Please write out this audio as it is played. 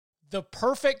The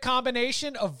perfect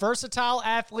combination of versatile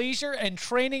athleisure and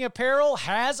training apparel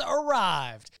has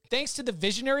arrived. Thanks to the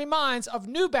visionary minds of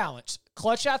New Balance,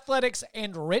 Clutch Athletics,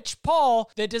 and Rich Paul,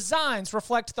 the designs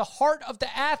reflect the heart of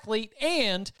the athlete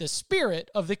and the spirit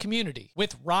of the community.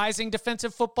 With rising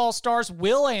defensive football stars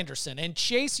Will Anderson and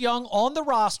Chase Young on the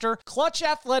roster, Clutch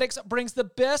Athletics brings the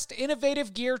best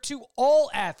innovative gear to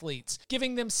all athletes,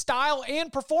 giving them style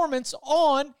and performance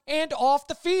on and off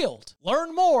the field.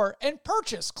 Learn more and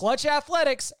purchase Clutch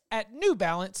Athletics at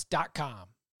newbalance.com.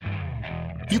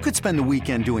 You could spend the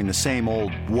weekend doing the same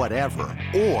old whatever,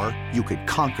 or you could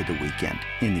conquer the weekend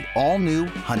in the all-new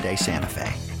Hyundai Santa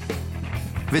Fe.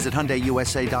 Visit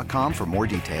HyundaiUSA.com for more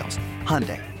details.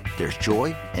 Hyundai, there's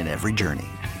joy in every journey.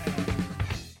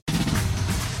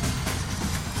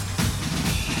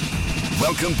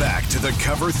 Welcome back to the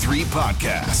Cover 3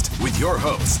 Podcast with your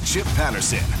hosts, Chip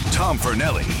Patterson, Tom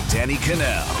Fernelli, Danny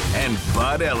Cannell, and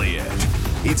Bud Elliott.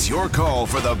 It's your call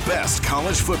for the best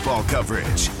college football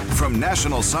coverage, from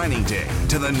National Signing Day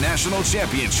to the National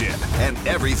Championship and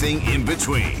everything in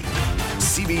between.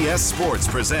 CBS Sports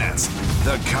presents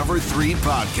the Cover 3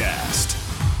 Podcast.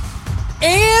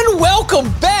 And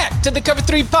welcome back to the Cover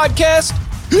 3 Podcast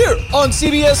here on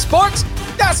CBS Sports.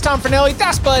 That's Tom Fernelli.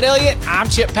 That's Bud Elliott. I'm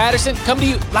Chip Patterson, coming to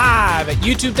you live at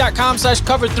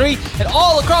youtube.com/cover3 and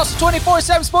all across the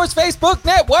 24/7 Sports Facebook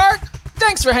network.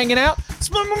 Thanks for hanging out.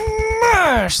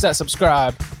 Smash that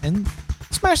subscribe and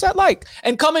smash that like.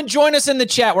 And come and join us in the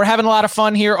chat. We're having a lot of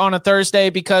fun here on a Thursday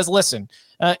because, listen,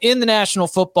 in the National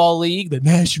Football League,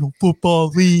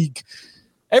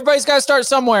 everybody's got to start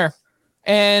somewhere.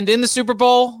 And in the Super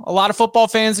Bowl, a lot of football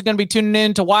fans are going to be tuning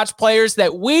in to watch players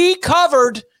that we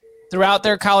covered throughout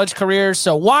their college careers.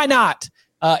 So why not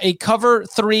a Cover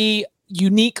 3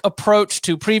 unique approach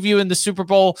to previewing the Super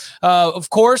Bowl? Of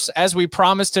course, as we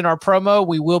promised in our promo,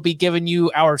 we will be giving you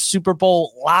our Super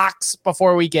Bowl locks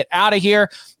before we get out of here.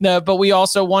 But we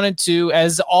also wanted to,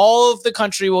 as all of the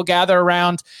country will gather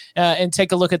around and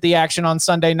take a look at the action on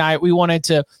Sunday night, we wanted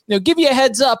to give you a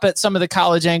heads up at some of the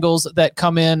college angles that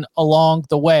come in along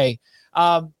the way.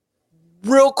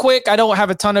 Real quick, I don't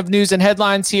have a ton of news and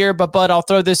headlines here, but Bud, I'll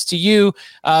throw this to you.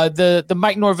 The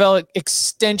Mike Norvell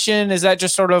extension, is that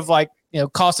just sort of like,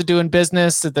 cost of doing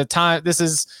business at the time? This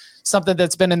is something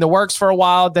that's been in the works for a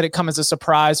while. Did it come as a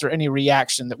surprise, or any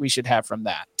reaction that we should have from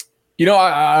that?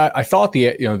 I thought the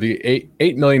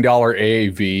 $8 million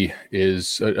AAV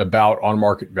is about on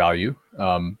market value.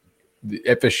 The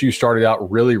FSU started out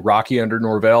really rocky under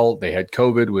Norvell. They had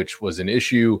COVID, which was an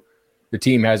issue. The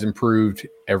team has improved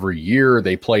every year.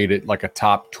 They played at like a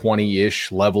top 20-ish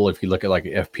level if you look at like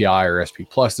FPI or SP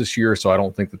Plus this year. So I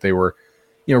don't think that they were,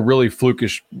 really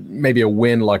flukish, maybe a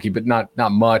win lucky, but not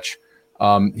much.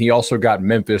 He also got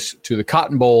Memphis to the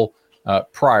Cotton Bowl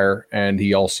prior, and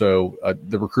he also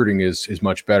the recruiting is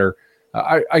much better.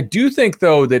 I do think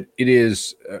though that it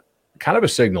is kind of a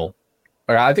signal.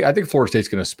 I think Florida State's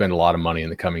going to spend a lot of money in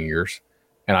the coming years,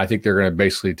 and I think they're going to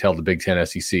basically tell the Big Ten,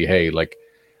 SEC, hey, like,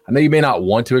 I know you may not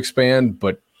want to expand,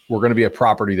 but we're going to be a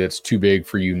property that's too big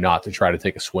for you not to try to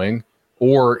take a swing.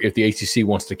 Or if the ACC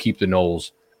wants to keep the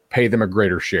Noles, pay them a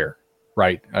greater share,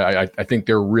 right? I think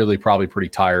they're really probably pretty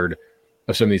tired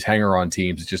of some of these hanger-on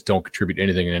teams that just don't contribute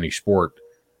anything in any sport,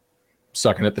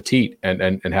 sucking at the teat and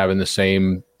having the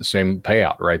same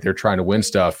payout, right? They're trying to win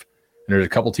stuff, and there's a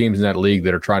couple teams in that league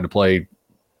that are trying to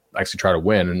try to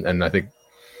win, and I think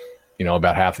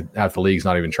about half the league's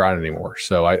not even trying anymore.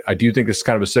 So I do think this is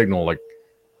kind of a signal, like,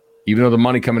 even though the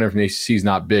money coming in from the ACC is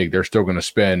not big, they're still going to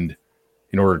spend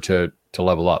in order to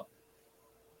level up.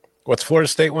 What's Florida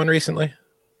State won recently?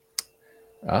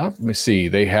 Let me see.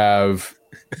 They have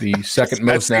the second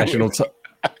most national.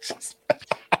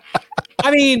 I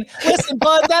mean, listen,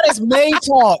 Bud, that is May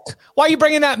talk. Why are you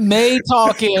bringing that May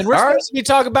talk in? We're supposed to be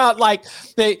talking about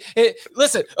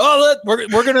listen. Oh, we're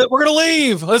gonna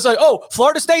leave. It's like, oh,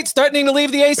 Florida State's threatening to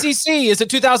leave the ACC. Is it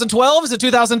 2012? Is it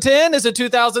 2010? Is it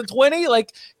 2020?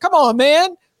 Like, come on,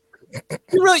 man.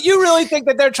 You really think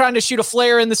that they're trying to shoot a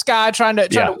flare in the sky, trying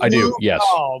to I do. Yes.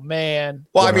 Oh man.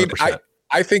 Well, 100%. I mean,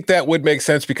 I think that would make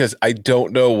sense, because I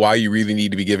don't know why you really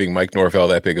need to be giving Mike Norvell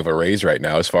that big of a raise right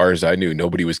now. As far as I knew,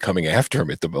 nobody was coming after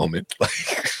him at the moment.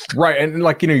 Right. And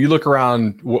you look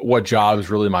around what jobs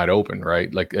really might open,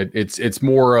 right? Like it's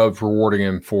more of rewarding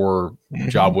him for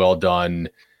job well done.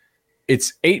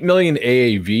 It's $8 million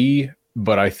AAV,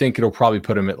 but I think it'll probably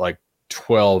put him at like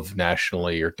 12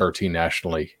 nationally or 13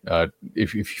 nationally.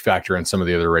 If you factor in some of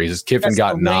the other raises, Kiffin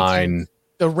got 9.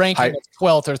 The ranking is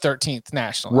 12th or 13th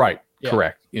nationally. Right. Yeah.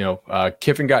 Correct.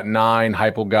 Kiffin got 9.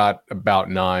 Heupel got about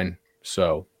 9.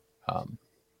 So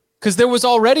Because there was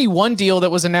already one deal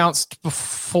that was announced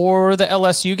before the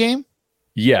LSU game.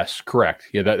 Yes, correct.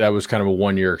 Yeah, that was kind of a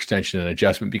 1-year extension and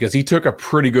adjustment because he took a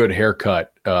pretty good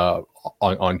haircut on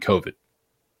COVID.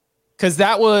 Because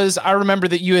that was, I remember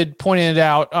that you had pointed it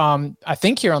out, I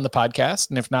think here on the podcast,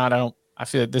 and if not, I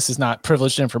feel that this is not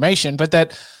privileged information, but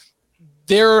that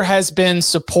there has been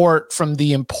support from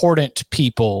the important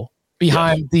people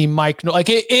behind the Mike. Like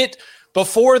it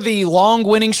before the long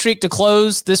winning streak to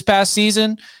close this past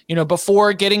season,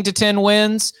 before getting to 10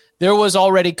 wins, there was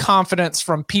already confidence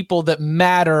from people that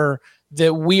matter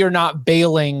that we are not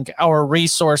bailing our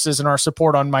resources and our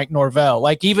support on Mike Norvell.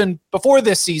 Like even before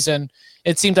this season,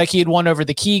 it seemed like he had won over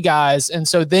the key guys. And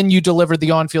so then you delivered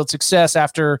the on-field success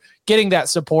after getting that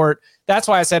support. That's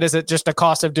why I said, is it just a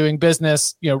cost of doing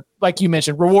business? Like you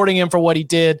mentioned, rewarding him for what he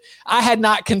did. I had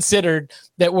not considered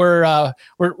that we're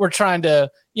trying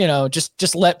to,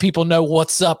 just let people know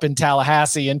what's up in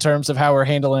Tallahassee in terms of how we're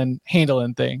handling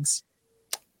things.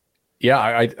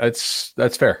 Yeah,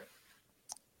 that's fair.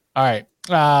 All right.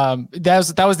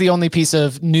 That was the only piece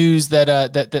of news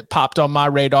that popped on my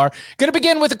radar. Going to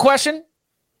begin with a question.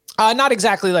 Not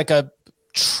exactly like a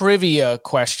trivia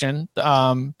question,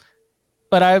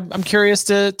 but I'm curious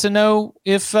to know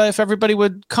if everybody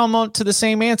would come on to the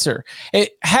same answer.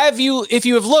 If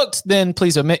you have looked, then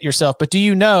please omit yourself. But do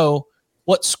you know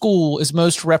what school is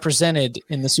most represented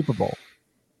in the Super Bowl?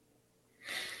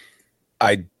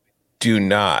 I do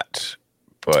not.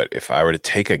 But if I were to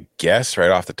take a guess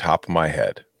right off the top of my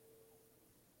head,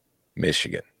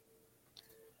 Michigan.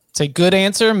 It's a good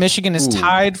answer. Michigan is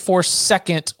tied for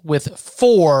second with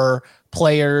 4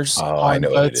 players on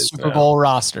both Super Bowl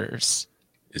rosters.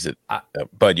 Is it?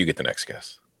 Bud, you get the next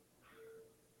guess.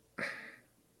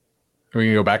 We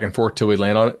can go back and forth till we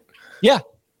land on it? Yeah.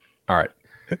 All right.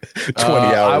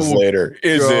 20 hours later.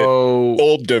 Is it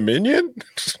Old Dominion?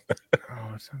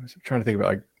 I'm trying to think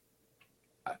about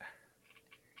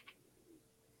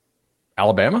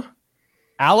Alabama?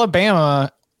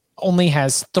 Alabama only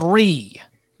has 3.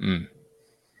 The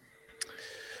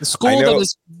school that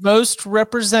is most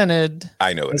represented.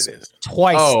 I know what it is.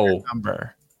 Twice their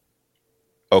number.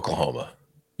 Oklahoma.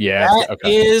 Yeah. That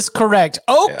is correct.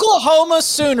 Oklahoma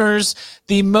Sooners,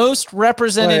 the most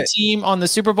represented team on the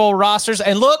Super Bowl rosters.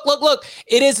 And look.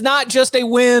 It is not just a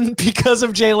win because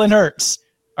of Jalen Hurts.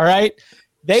 All right.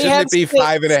 Shouldn't it be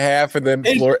 5.5 and then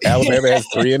Alabama has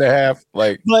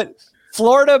 3.5? But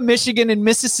Florida, Michigan, and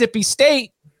Mississippi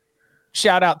State,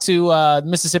 shout out to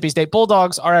Mississippi State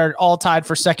Bulldogs, are all tied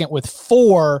for second with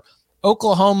 4.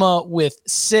 Oklahoma with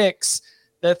 6.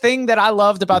 The thing that I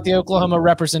loved about the Oklahoma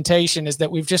representation is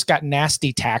that we've just got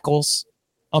nasty tackles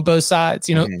on both sides.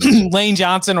 Lane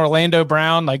Johnson, Orlando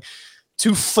Brown, like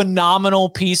 2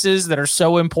 phenomenal pieces that are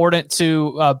so important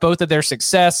to both of their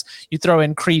success. You throw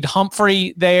in Creed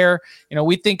Humphrey there.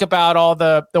 We think about all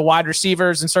the wide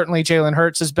receivers, and certainly Jalen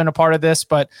Hurts has been a part of this,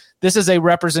 but this is a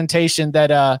representation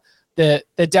that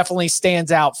definitely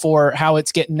stands out for how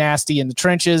it's getting nasty in the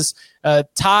trenches.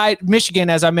 Michigan,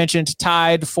 as I mentioned,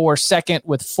 tied for second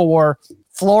with 4.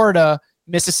 Florida,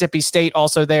 Mississippi State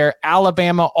also there.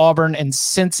 Alabama, Auburn, and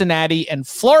Cincinnati, and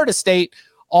Florida State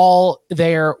all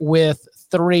there with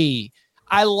 3.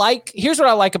 Here's what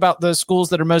I like about the schools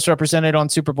that are most represented on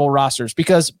Super Bowl rosters,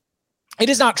 because it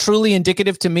is not truly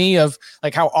indicative to me of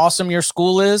like how awesome your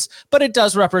school is, but it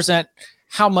does represent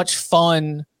how much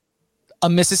fun a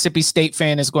Mississippi State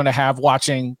fan is going to have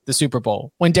watching the Super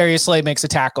Bowl when Darius Slay makes a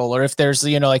tackle, or if there's,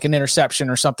 like an interception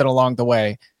or something along the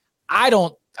way.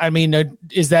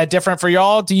 Is that different for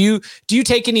y'all? Do you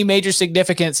take any major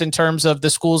significance in terms of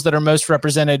the schools that are most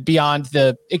represented beyond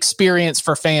the experience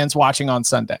for fans watching on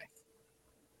Sunday?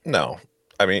 No.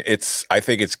 I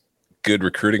think it's good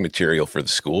recruiting material for the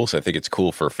schools. I think it's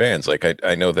cool for fans. Like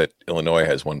I know that Illinois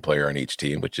has 1 player on each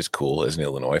team, which is cool as an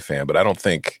Illinois fan, but I don't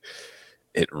think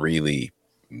it really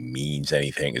means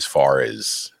anything as far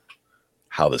as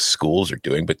how the schools are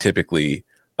doing. But typically,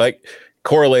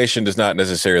 correlation does not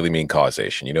necessarily mean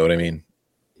causation. You know what I mean?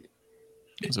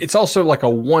 It's also like a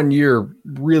 1-year,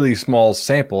 really small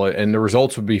sample, and the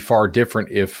results would be far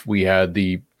different if we had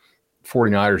the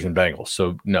 49ers and Bengals.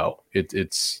 So no,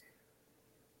 it's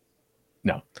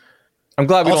no. I'm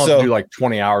glad we don't have to do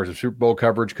 20 hours of Super Bowl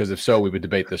coverage, because if so, we would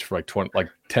debate this for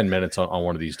 10 minutes on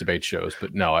one of these debate shows.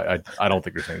 But no, I don't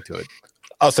think there's anything to it.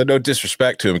 Also, no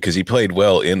disrespect to him, because he played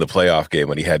well in the playoff game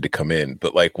when he had to come in.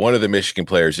 But one of the Michigan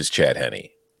players is Chad Henne.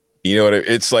 You know what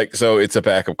it's like? So it's a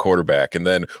backup quarterback. And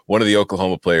then one of the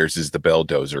Oklahoma players is the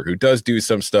Belldozer, who does do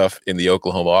some stuff in the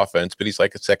Oklahoma offense, but he's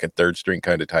like a second, third string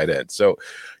kind of tight end. So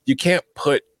you can't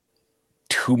put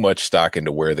too much stock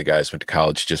into where the guys went to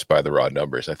college just by the raw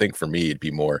numbers. I think for me, it'd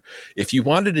be more if you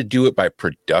wanted to do it by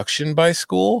production by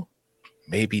school,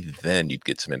 maybe then you'd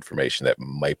get some information that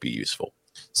might be useful.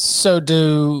 So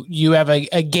do you have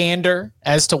a gander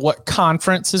as to what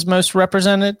conference is most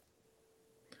represented?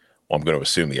 Well, I'm going to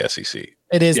assume the SEC.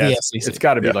 It is the SEC. It's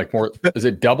got to be like more. Is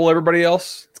it double everybody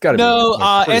else? It's got to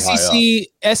be.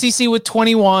 SEC with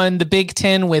 21, the Big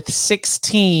 10 with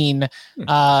 16,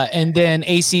 and then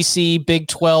ACC, Big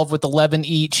 12 with 11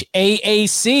 each.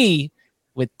 AAC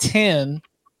with 10.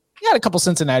 You got a couple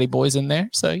Cincinnati boys in there,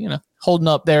 so holding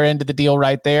up their end of the deal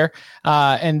right there.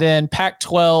 And then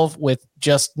Pac-12 with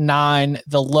just 9,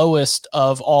 the lowest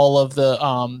of all of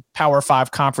the Power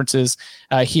 5 conferences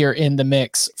here in the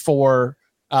mix for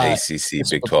ACC,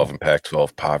 Big 12, and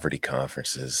Pac-12 poverty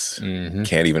conferences.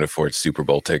 Can't even afford Super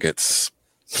Bowl tickets.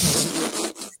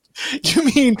 You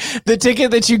mean the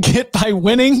ticket that you get by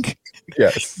winning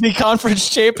the conference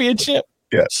championship?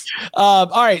 Yes. All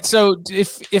right. So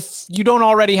if you don't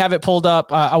already have it pulled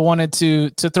up, I wanted to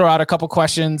throw out a couple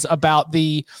questions about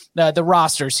the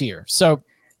rosters here. So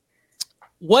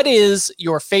what is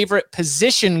your favorite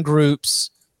position groups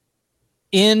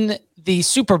in the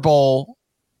Super Bowl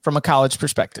from a college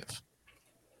perspective?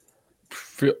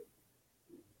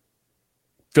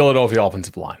 Philadelphia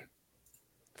offensive line.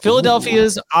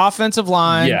 Philadelphia's offensive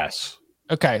line. Yes.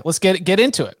 Okay, let's get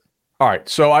into it. All right.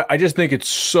 So I just think it's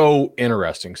so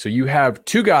interesting. So you have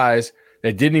two guys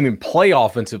that didn't even play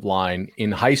offensive line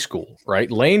in high school, right?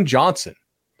 Lane Johnson,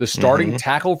 the starting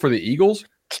tackle for the Eagles,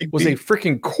 was a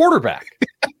freaking quarterback,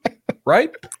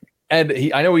 right? And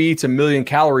I know he eats 1 million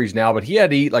calories now, but he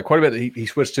had to eat like quite a bit. He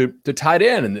switched to tight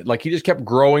end, and like he just kept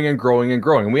growing and growing and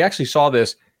growing. And we actually saw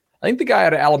this. I think the guy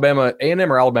out of Alabama,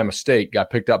 A&M or Alabama State,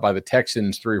 got picked up by the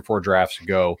Texans 3 or 4 drafts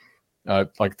ago.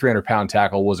 Like 300-pound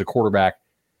tackle, was a quarterback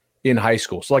in high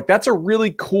school. So like that's a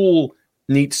really cool,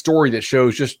 neat story that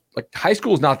shows just like high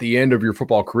school is not the end of your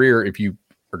football career if you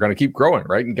are going to keep growing,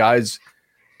 right? And guys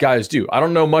do. I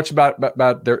don't know much about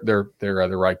their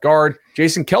right guard.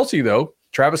 Jason Kelce, though,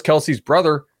 Travis Kelce's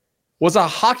brother, was a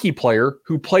hockey player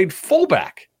who played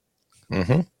fullback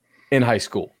in high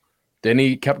school. Then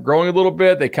he kept growing a little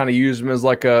bit. They kind of used him as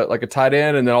like a tight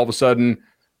end, and then all of a sudden,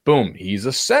 boom, he's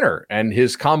a center. And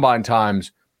his combine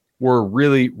times were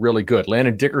really, really good.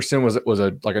 Landon Dickerson was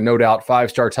a no doubt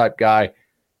 5-star type guy.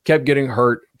 Kept getting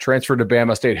hurt. Transferred to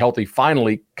Bama, stayed healthy.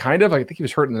 Finally, I think he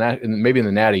was hurt maybe in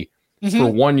the Natty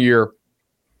for 1 year,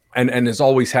 and has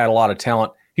always had a lot of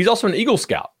talent. He's also an Eagle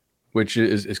Scout, which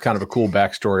is kind of a cool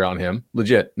backstory on him.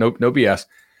 Legit, no BS.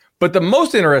 But the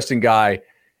most interesting guy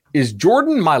is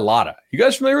Jordan Mailata. You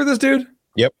guys familiar with this dude?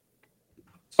 Yep.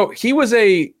 So he was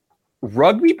a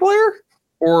rugby player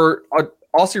or a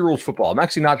Aussie rules football. I'm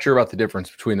actually not sure about the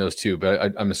difference between those two,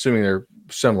 but I'm assuming they're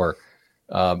similar.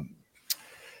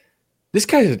 This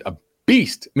guy is a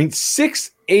beast. I mean,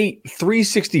 6'8",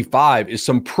 365 is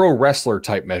some pro wrestler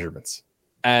type measurements.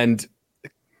 And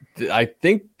I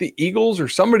think the Eagles or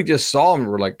somebody just saw him and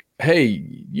were like, hey,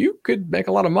 you could make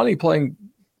a lot of money playing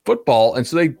football. And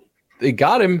so they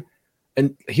got him,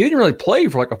 and he didn't really play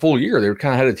for like a full year. They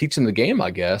kind of had to teach him the game,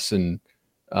 I guess. And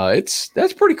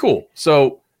that's pretty cool.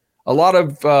 So a lot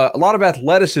of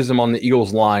athleticism on the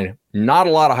Eagles line, not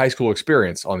a lot of high school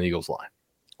experience on the Eagles line.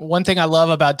 One thing I love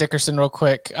about Dickerson real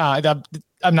quick, I'm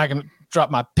not going to drop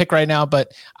my pick right now,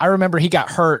 but I remember he got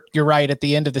hurt. You're right, at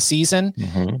the end of the season.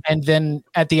 And then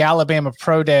at the Alabama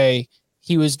Pro Day,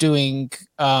 he was doing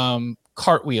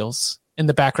cartwheels in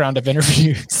the background of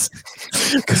interviews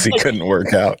because he couldn't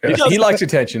work out. He likes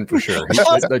attention for sure.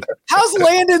 How's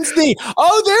Landon's knee?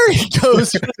 Oh, there he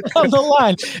goes on the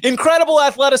line. Incredible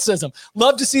athleticism.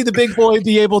 Love to see the big boy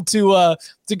be able to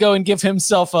go and give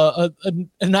himself a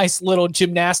nice little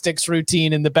gymnastics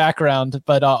routine in the background,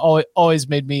 but always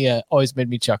made me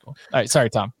chuckle. All right,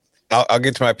 sorry, Tom. I'll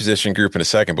get to my position group in a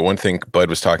second, but one thing Bud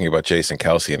was talking about Jason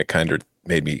Kelce, and it kind of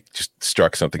made me just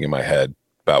struck something in my head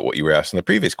about what you were asking the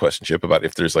previous question, Chip, about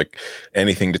if there's like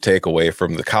anything to take away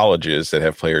from the colleges that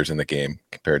have players in the game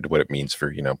compared to what it means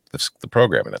for, the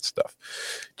program and that stuff.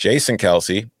 Jason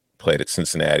Kelce played at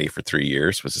Cincinnati for 3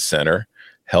 years, was a center,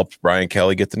 helped Brian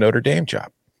Kelly get the Notre Dame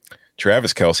job.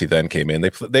 Travis Kelce then came in.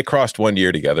 They crossed 1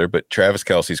 year together, but Travis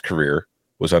Kelce's career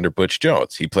was under Butch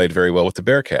Jones. He played very well with the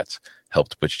Bearcats,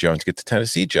 helped Butch Jones get the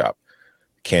Tennessee job.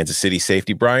 Kansas City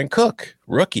safety Brian Cook,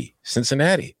 rookie,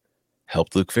 Cincinnati,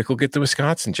 helped Luke Fickell get the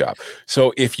Wisconsin job.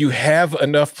 So if you have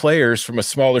enough players from a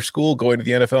smaller school going to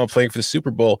the NFL and playing for the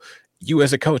Super Bowl, you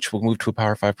as a coach will move to a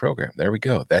Power 5 program. There we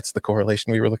go. That's the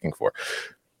correlation we were looking for.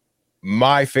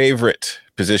 My favorite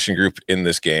position group in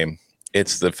this game,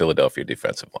 it's the Philadelphia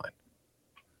defensive line.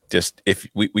 just if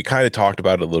we kind of talked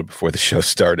about it a little before the show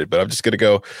started, but I'm just going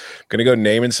to go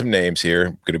naming some names here.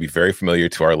 I'm going to be very familiar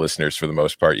to our listeners for the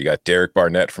most part. You got Derek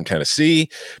Barnett from Tennessee,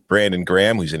 Brandon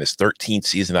Graham, who's in his 13th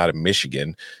season out of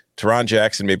Michigan, Teron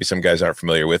Jackson, maybe some guys aren't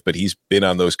familiar with, but he's been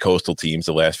on those coastal teams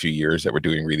the last few years that were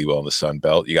doing really well in the Sun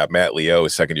Belt. You got Matt Leo, a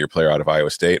second-year player out of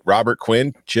Iowa State. Robert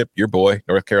Quinn, Chip, your boy,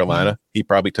 North Carolina. He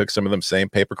probably took some of them same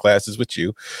paper classes with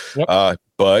you. Yep.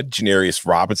 Bud, Janarius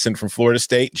Robinson from Florida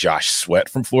State. Josh Sweat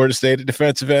from Florida State at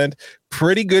defensive end.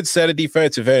 Pretty good set of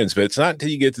defensive ends, but it's not until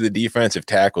you get to the defensive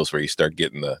tackles where you start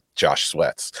getting the Josh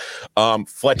Sweats.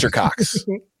 Fletcher Cox,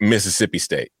 Mississippi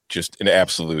State. Just an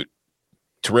absolute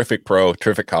terrific pro,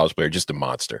 terrific college player, just a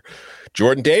monster.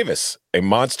 Jordan Davis, a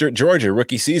monster at Georgia.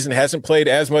 Rookie season, hasn't played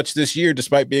as much this year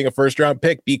despite being a first-round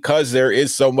pick because there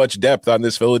is so much depth on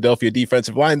this Philadelphia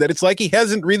defensive line that it's like he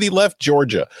hasn't really left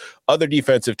Georgia. Other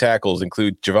defensive tackles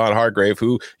include Javon Hargrave,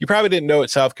 who you probably didn't know at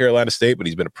South Carolina State, but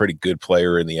he's been a pretty good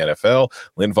player in the NFL.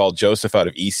 Linval Joseph out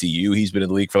of ECU. He's been in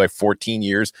the league for like 14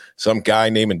 years. Some guy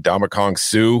named Ndamukong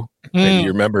Suh. Maybe you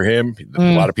remember him.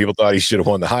 A lot of people thought he should have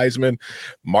won the Heisman.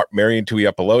 Marion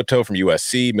Tuiapoloto from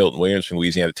USC, Milton Williams from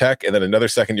Louisiana Tech, and then another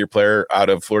second-year player out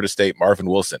of Florida State, Marvin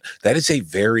Wilson. That is a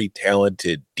very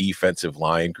talented defensive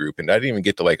line group, and I didn't even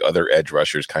get to like other edge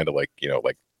rushers, kind of like,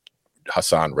 like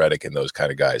Hassan Reddick and those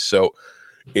kind of guys. So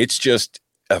it's just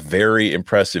a very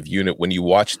impressive unit. When you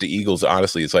watch the Eagles,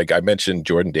 honestly, it's like I mentioned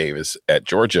Jordan Davis at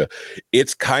Georgia.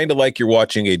 It's kind of like you're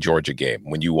watching a Georgia game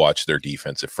when you watch their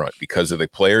defensive front because of the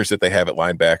players that they have at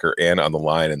linebacker and on the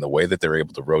line and the way that they're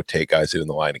able to rotate guys in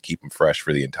the line and keep them fresh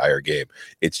for the entire game.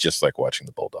 It's just like watching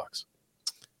the Bulldogs.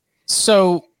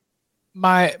 So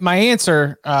my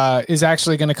answer is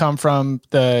actually going to come from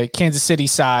the Kansas City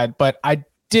side, but I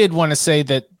did want to say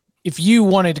that if you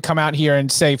wanted to come out here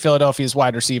and say Philadelphia's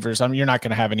wide receivers, you're not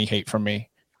going to have any hate from me.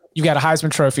 You've got a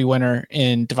Heisman Trophy winner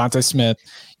in Devontae Smith.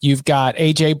 You've got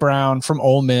A.J. Brown from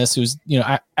Ole Miss, who's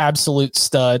absolute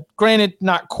stud. Granted,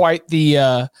 not quite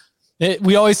the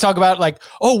we always talk about like,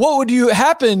 oh, what would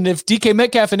happen if DK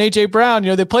Metcalf and A.J. Brown,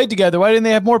 they played together? Why didn't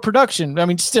they have more production? I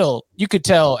mean, still, you could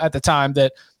tell at the time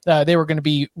that they were going to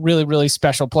be really, really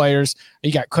special players.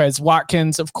 You got Quez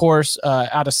Watkins, of course,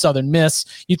 out of Southern Miss.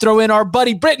 You throw in our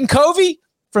buddy Britton Covey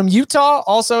from Utah,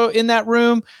 also in that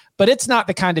room. But it's not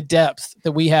the kind of depth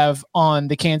that we have on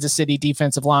the Kansas City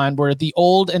defensive line where the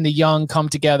old and the young come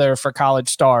together for college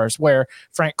stars, where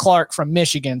Frank Clark from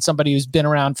Michigan, somebody who's been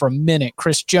around for a minute,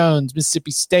 Chris Jones,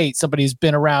 Mississippi State, somebody who's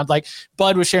been around. Like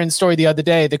Bud was sharing the story the other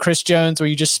day, the Chris Jones, where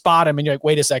you just spot him and you're like,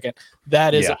 wait a second,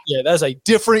 that's a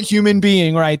different human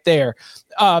being right there.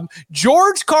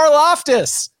 George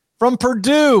Karlaftis from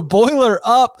Purdue, boiler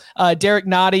up. Derek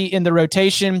Nottie in the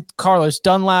rotation. Carlos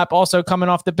Dunlap also coming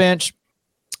off the bench.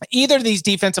 Either of these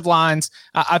defensive lines,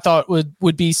 I thought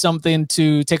would be something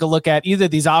to take a look at. Either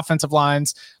of these offensive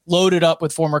lines loaded up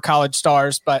with former college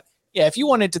stars. But yeah, if you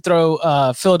wanted to throw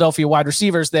Philadelphia wide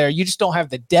receivers there, you just don't have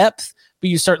the depth,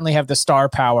 but you certainly have the star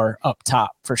power up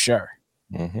top for sure.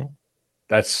 Mm-hmm.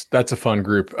 That's a fun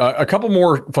group. A couple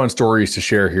more fun stories to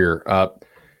share here.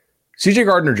 CJ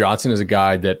Gardner-Johnson is a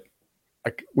guy that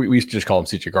we used to just call him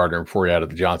CJ Gardner before he added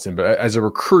the Johnson. But as a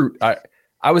recruit,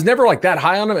 I was never like that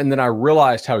high on him, and then I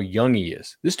realized how young he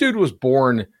is. This dude was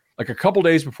born like a couple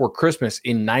days before Christmas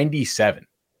in 97,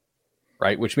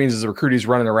 right? Which means as a recruit, he's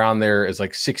running around there as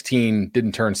like 16,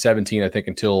 didn't turn 17, I think,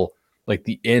 until like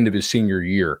the end of his senior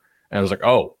year. And I was like,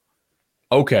 oh,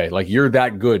 okay, like you're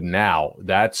that good now.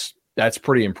 That's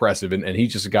pretty impressive. And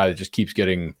he's just a guy that just keeps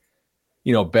getting,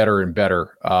 better and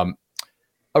better. A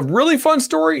really fun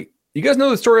story. You guys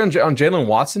know the story on Jalen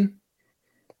Watson?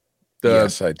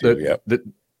 Yes, I do. Yeah,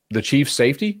 the Chiefs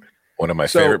safety, one of my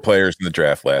favorite players in the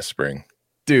draft last spring.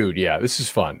 Dude, yeah, this is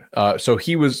fun. So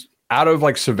he was out of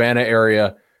like Savannah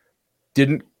area,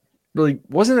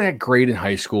 wasn't that great in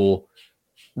high school.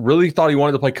 Really thought he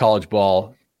wanted to play college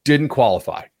ball, didn't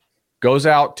qualify. Goes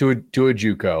out to a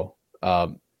JUCO,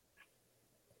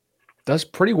 does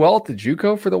pretty well at the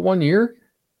JUCO for the 1 year.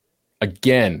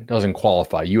 Again, doesn't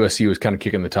qualify. USC was kind of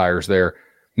kicking the tires there.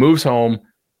 Moves home.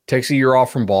 Takes a year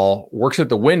off from ball, works at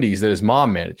the Wendy's that his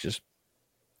mom manages,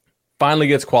 finally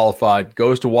gets qualified,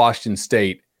 goes to Washington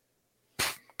State,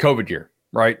 COVID year,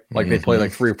 right? Like they play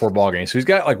like 3 or 4 ball games. So he's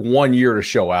got like 1 year to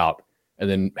show out and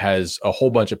then has a whole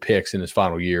bunch of picks in his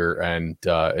final year. And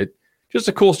it just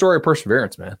a cool story of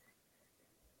perseverance, man.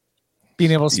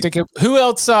 Being able to stick it. Who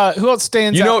else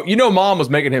stands out? Mom was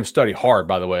making him study hard,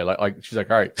 by the way. Like she's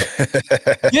like, all right,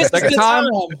 second time.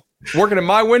 Working at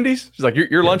my Wendy's, she's like,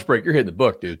 your lunch break, you're hitting the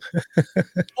book, dude.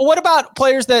 Well, what about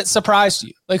players that surprised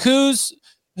you? Like who's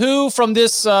who from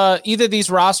this either of these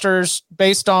rosters,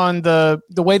 based on the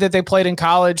way that they played in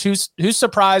college, who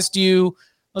surprised you?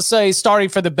 Let's say starting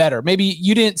for the better. Maybe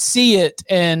you didn't see it,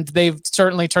 and they've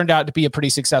certainly turned out to be a pretty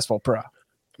successful pro. I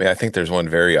mean, I think there's one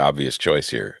very obvious choice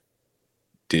here.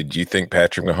 Did you think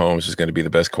Patrick Mahomes was going to be the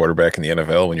best quarterback in the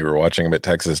NFL when you were watching him at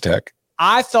Texas Tech?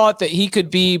 I thought that he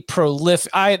could be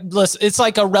prolific. It's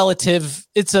like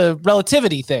it's a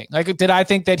relativity thing. Like, did I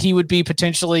think that he would be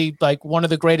potentially like one of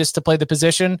the greatest to play the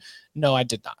position? No, I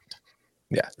did not.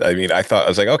 Yeah. I mean, I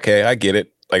was like, okay, I get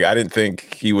it. Like, I didn't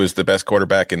think he was the best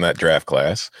quarterback in that draft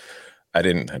class. I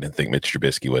didn't think Mitch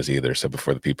Trubisky was either. So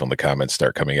before the people in the comments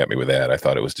start coming at me with that, I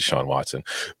thought it was Deshaun Watson.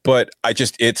 But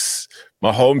it's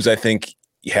Mahomes. I think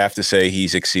you have to say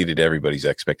he's exceeded everybody's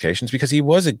expectations because he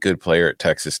was a good player at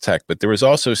Texas Tech. But there was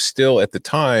also still at the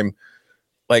time,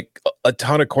 like a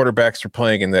ton of quarterbacks were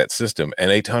playing in that system,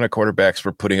 and a ton of quarterbacks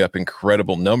were putting up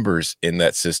incredible numbers in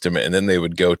that system. And then they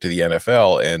would go to the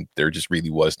NFL, and there just really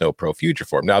was no pro future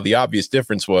for him. Now, the obvious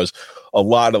difference was a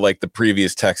lot of like the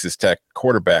previous Texas Tech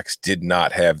quarterbacks did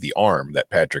not have the arm that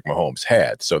Patrick Mahomes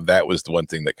had. So that was the one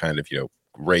thing that kind of,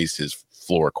 raised his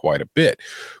floor quite a bit.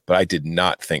 But I did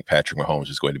not think Patrick Mahomes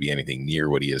was going to be anything near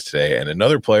what he is today. And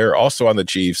another player also on the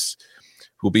Chiefs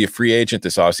who'll be a free agent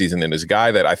this offseason, and is a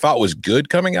guy that I thought was good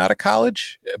coming out of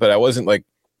college, but I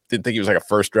didn't think he was like a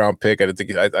first round pick. I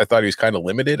thought he was kind of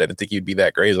limited. I didn't think he'd be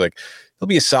that great. Like, he'll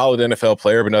be a solid NFL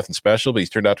player, but nothing special, but he's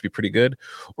turned out to be pretty good.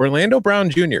 Orlando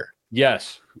Brown Jr.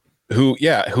 Yes. Who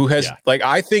has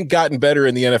I think gotten better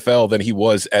in the NFL than he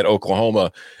was at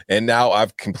Oklahoma. And now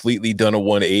I've completely done a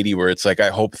 180 where it's like, I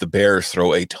hope the Bears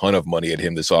throw a ton of money at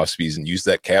him this offseason, use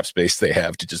that cap space they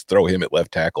have to just throw him at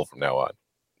left tackle from now on.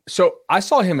 So I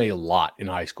saw him a lot in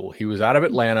high school. He was out of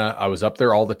Atlanta. I was up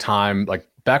there all the time. Like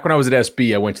back when I was at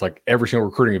SB, I went to like every single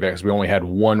recruiting event because we only had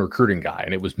one recruiting guy,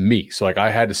 and it was me. So like I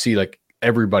had to see like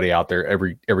everybody out there,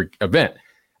 every event.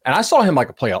 And I saw him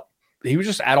like play out. He was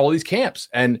just at all these camps,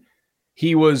 and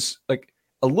he was like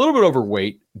a little bit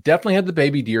overweight. Definitely had the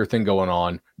baby deer thing going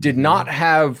on. Did not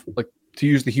have, like, to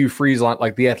use the Hugh Freeze line,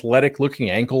 like the athletic looking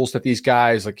ankles that these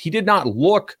guys, like, he did not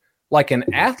look like an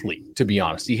athlete, to be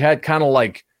honest. He had kind of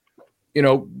like,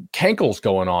 cankles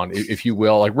going on, if you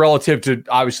will, like relative to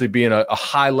obviously being a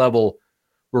high level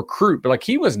recruit, but like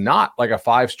he was not like a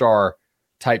 5-star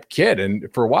type kid.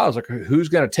 And for a while I was like, who's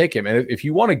going to take him? And if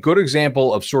you want a good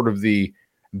example of sort of the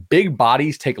big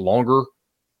bodies take longer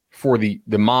for the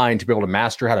mind to be able to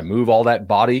master how to move all that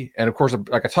body. And of course,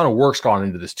 like a ton of work's gone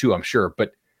into this too, I'm sure,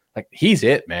 but like he's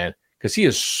it, man. Because he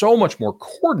is so much more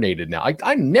coordinated now.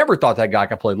 I never thought that guy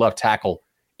could play left tackle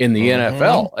in the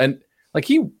NFL. And like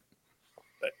he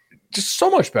just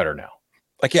so much better now.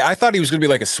 Like, yeah, I thought he was going to be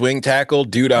like a swing tackle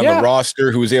dude on the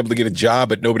roster who was able to get a job,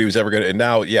 but nobody was ever going to. And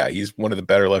now, he's one of the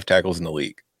better left tackles in the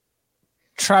league.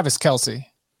 Travis Kelce.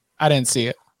 I didn't see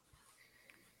it.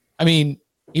 I mean,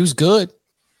 he was good.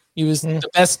 He was the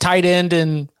best tight end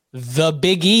in the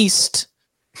Big East.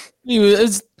 He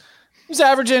was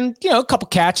averaging, a couple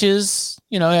catches.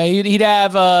 He'd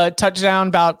have a touchdown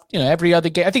about, every other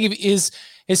game. I think his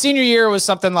senior year was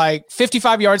something like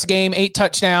 55 yards a game, 8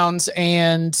 touchdowns,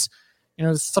 and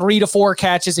 3 to 4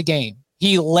 catches a game.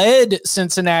 He led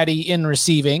Cincinnati in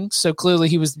receiving, so clearly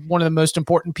he was one of the most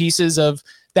important pieces of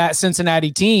that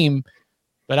Cincinnati team.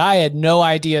 But I had no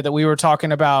idea that we were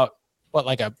talking about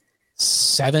like a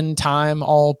 7-time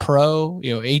All-Pro,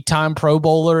 8-time Pro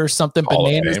Bowler or something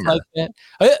bananas like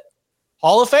that.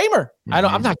 Hall of Famer.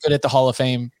 I'm not good at the Hall of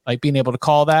Fame, like being able to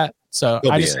call that. So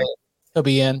I just say he'll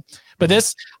be in. But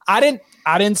this, I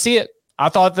didn't see it. I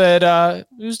thought that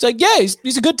it was like,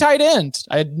 he's a good tight end.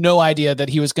 I had no idea that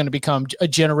he was going to become a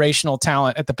generational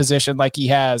talent at the position like he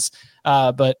has.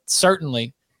 But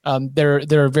certainly, there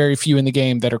are very few in the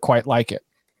game that are quite like it.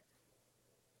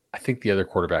 I think the other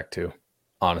quarterback too,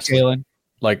 honestly. Jalen.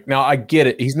 Like, now I get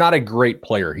it. He's not a great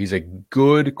player. He's a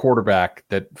good quarterback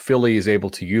that Philly is able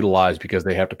to utilize because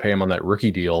they have to pay him on that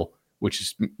rookie deal,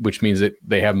 which means that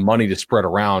they have money to spread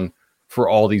around for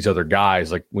all these other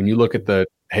guys. Like when you look at the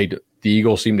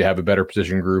Eagles seem to have a better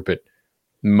position group at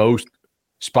most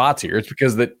spots here. It's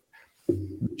because the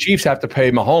Chiefs have to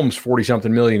pay Mahomes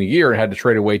 $40-something million a year and had to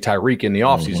trade away Tyreek in the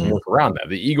offseason and work around that.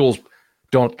 The Eagles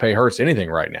don't pay Hurts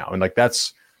anything right now. And like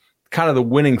that's kind of the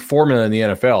winning formula in the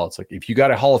NFL. It's like if you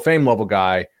got a Hall of Fame level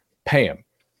guy, pay him.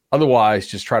 Otherwise,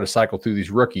 just try to cycle through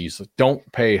these rookies. Don't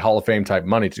pay Hall of Fame type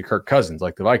money to Kirk Cousins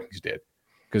like the Vikings did,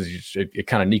 because it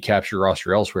kind of kneecaps your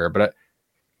roster elsewhere. But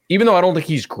even though I don't think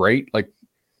he's great,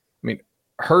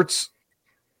 Hurts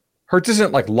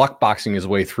isn't like luck boxing his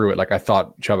way through it like I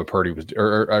thought Chubba Purdy was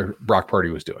or Brock Purdy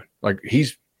was doing. Like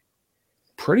he's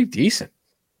pretty decent.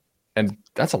 And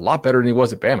that's a lot better than he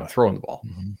was at Bama throwing the ball.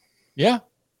 Yeah,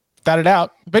 without a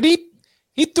doubt. But he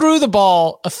threw the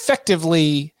ball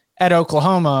effectively at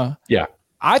Oklahoma. Yeah.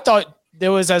 I thought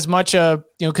there was as much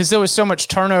because there was so much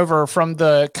turnover from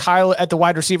the Kyler at the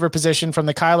wide receiver position from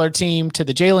the Kyler team to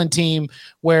the Jalen team,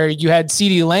 where you had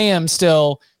CeeDee Lamb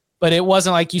still, but it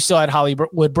wasn't like you still had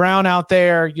Hollywood Brown out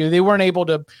there. They weren't able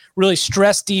to really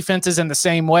stress defenses in the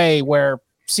same way, where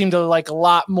seemed to like a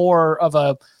lot more of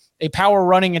a power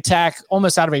running attack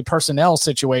almost out of a personnel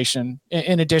situation,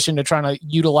 in addition to trying to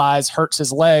utilize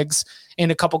Hurts's legs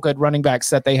and a couple good running backs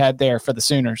that they had there for the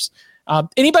Sooners.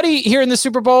 Anybody here in the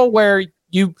Super Bowl where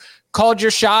you called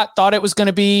your shot, thought it was going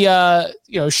to be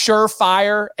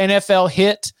surefire NFL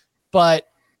hit, but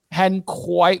hadn't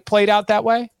quite played out that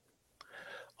way?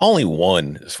 Only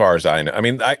one, as far as I know. I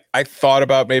mean, I thought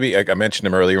about maybe, I mentioned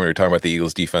him earlier when we were talking about the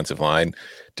Eagles' defensive line.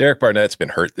 Derek Barnett's been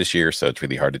hurt this year, so it's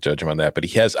really hard to judge him on that. But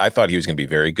I thought he was going to be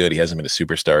very good. He hasn't been a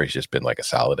superstar. He's just been like a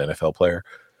solid NFL player.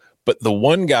 But the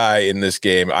one guy in this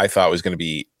game I thought was going to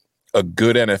be a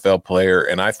good NFL player,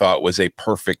 and I thought was a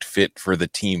perfect fit for the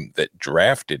team that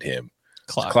drafted him,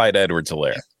 Clyde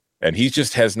Edwards-Helaire. And he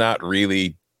just has not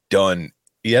really done,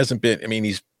 he hasn't been, I mean,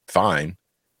 he's fine.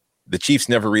 The Chiefs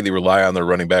never really rely on their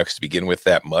running backs to begin with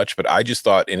that much, but I just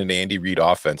thought in an Andy Reid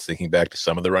offense, thinking back to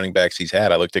some of the running backs he's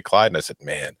had, I looked at Clyde and I said,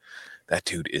 man, that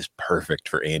dude is perfect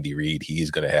for Andy Reid.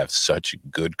 He's going to have such a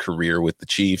good career with the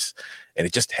Chiefs, and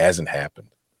it just hasn't happened.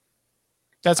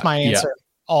 That's my answer.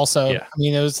 Also, I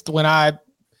mean, it was when I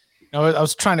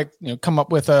was trying to come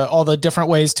up with all the different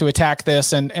ways to attack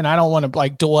this, and I don't want to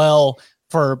like dwell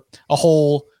for a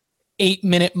whole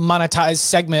 8-minute monetized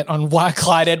segment on why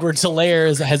Clyde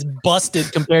Edwards-Helaire has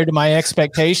busted compared to my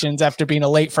expectations after being a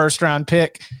late first-round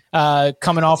pick,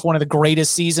 coming off one of the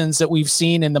greatest seasons that we've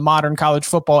seen in the modern college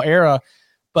football era.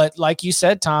 But like you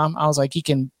said, Tom, I was like, he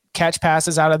can catch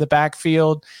passes out of the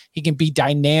backfield. He can be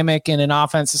dynamic in an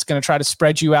offense that's going to try to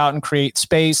spread you out and create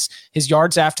space. His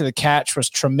yards after the catch was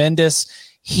tremendous.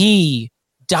 He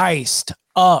diced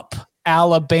up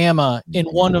Alabama in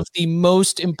one of the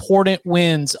most important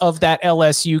wins of that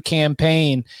LSU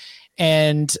campaign.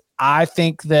 And I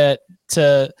think that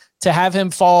to have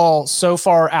him fall so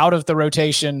far out of the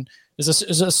rotation is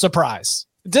a surprise.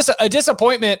 A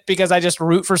disappointment because I just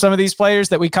root for some of these players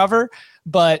that we cover,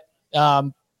 but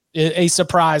a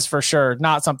surprise for sure.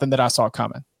 Not something that I saw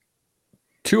coming.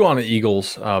 2 on the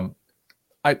Eagles. I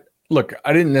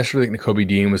didn't necessarily think Nakobe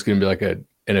Dean was going to be like an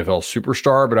NFL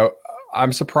superstar, but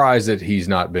I'm surprised that he's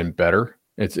not been better.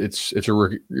 It's a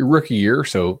rookie year,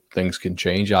 so things can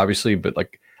change, obviously. But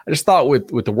like, I just thought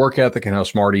with the work ethic and how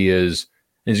smart he is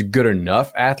a good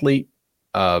enough athlete.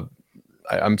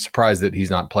 I'm surprised that he's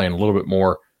not playing a little bit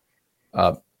more.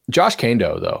 Josh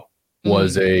Kando, though,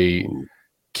 was a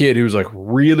kid who was like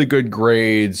really good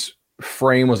grades,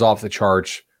 frame was off the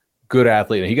charts, good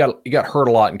athlete. And he got hurt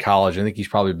a lot in college. I think he's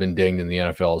probably been dinged in the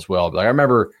NFL as well. But like, I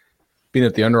remember being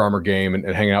at the Under Armour game and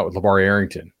hanging out with LeVar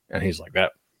Arrington, and he's like,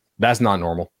 that's not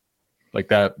normal.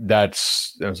 Like I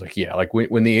was like, yeah, like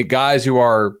when the guys who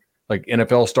are like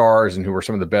NFL stars and who are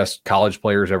some of the best college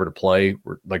players ever to play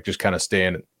were like just kind of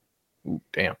stand,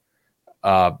 damn.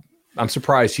 I'm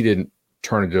surprised he didn't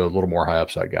turn into a little more high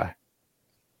upside guy.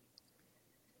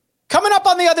 Coming up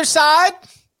on the other side,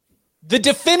 the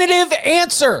definitive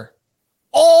answer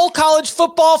all college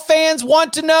football fans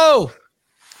want to know.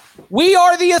 We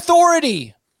are the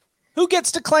authority. Who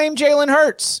gets to claim Jalen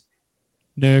Hurts?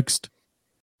 Next.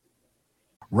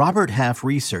 Robert Half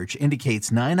research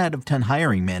indicates 9 out of 10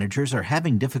 hiring managers are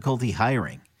having difficulty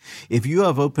hiring. If you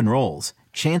have open roles,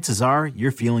 chances are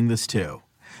you're feeling this too.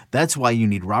 That's why you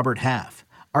need Robert Half.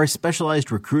 Our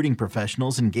specialized recruiting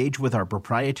professionals engage with our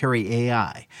proprietary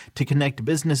AI to connect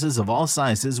businesses of all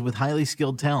sizes with highly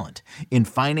skilled talent in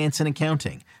finance and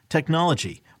accounting,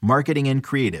 technology, marketing and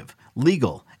creative,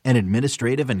 legal, and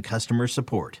administrative and customer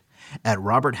support. At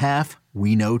Robert Half,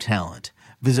 we know talent.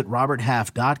 Visit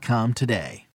roberthalf.com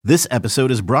today. This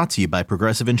episode is brought to you by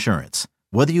Progressive Insurance.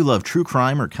 Whether you love true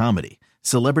crime or comedy,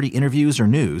 celebrity interviews or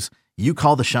news, you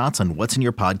call the shots on what's in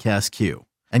your podcast queue.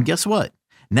 And guess what?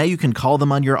 Now you can call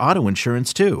them on your auto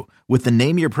insurance too with the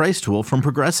Name Your Price tool from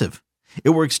Progressive. It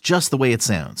works just the way it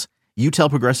sounds. You tell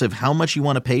Progressive how much you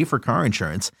want to pay for car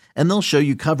insurance, and they'll show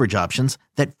you coverage options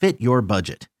that fit your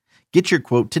budget. Get your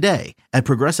quote today at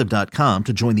Progressive.com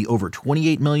to join the over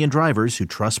 28 million drivers who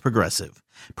trust Progressive.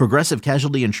 Progressive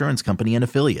Casualty Insurance Company and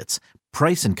Affiliates.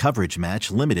 Price and coverage match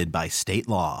limited by state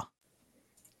law.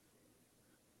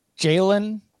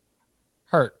 Jalen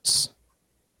Hurts.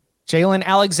 Jalen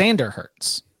Alexander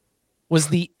Hurts was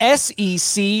the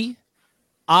SEC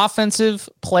Offensive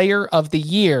Player of the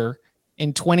Year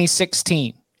in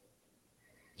 2016.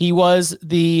 He was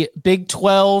the Big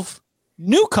 12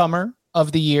 newcomer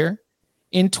of the year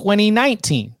in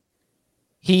 2019.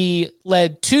 He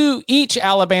led each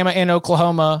Alabama and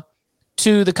Oklahoma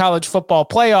to the college football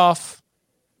playoff.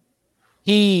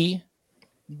 He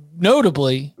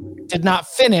notably did not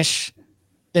finish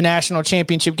the national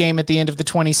championship game at the end of the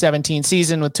 2017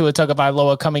 season, with Tua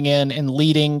Tagovailoa coming in and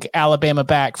leading Alabama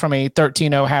back from a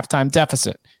 13-0 halftime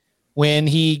deficit. When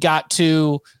he got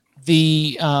to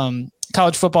the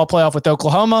college football playoff with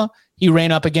Oklahoma, he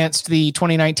ran up against the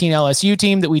 2019 LSU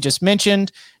team that we just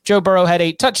mentioned. Joe Burrow had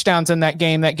 8 touchdowns in that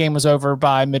game. That game was over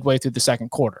by midway through the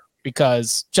second quarter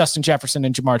because Justin Jefferson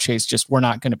and Jamar Chase just were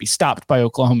not going to be stopped by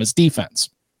Oklahoma's defense.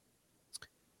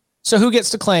 So who gets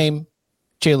to claim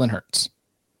Jalen Hurts?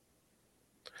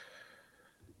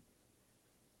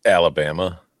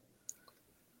 Alabama.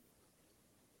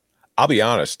 I'll be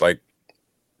honest, like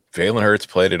Jalen Hurts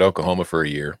played at Oklahoma for a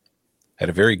year, had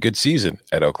a very good season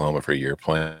at Oklahoma for a year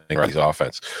playing his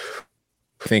offense.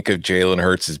 Think of Jalen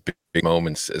Hurts' big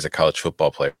moments as a college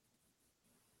football player.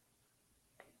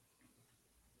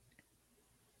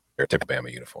 Alabama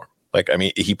uniform. Like, I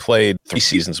mean, he played 3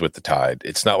 seasons with the Tide.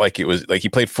 It's not like it was like he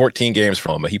played 14 games for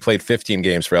Alabama. He played 15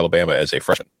 games for Alabama as a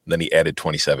freshman. Then he added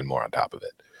 27 more on top of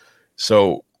it.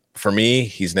 So for me,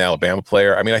 he's an Alabama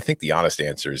player. I mean, I think the honest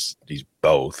answer is he's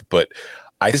both, but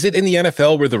is it in the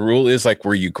NFL where the rule is like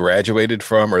where you graduated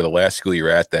from or the last school you're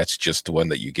at, that's just the one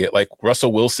that you get? Like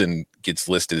Russell Wilson gets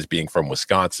listed as being from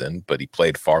Wisconsin, but he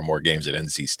played far more games at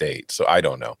NC State. So I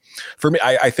don't know. For me,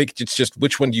 I think it's just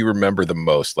which one do you remember the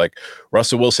most? Like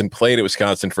Russell Wilson played at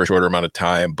Wisconsin for a shorter amount of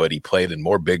time, but he played in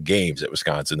more big games at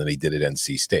Wisconsin than he did at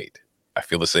NC State. I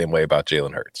feel the same way about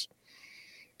Jalen Hurts.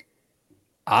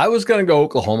 I was going to go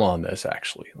Oklahoma on this,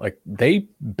 actually. Like, they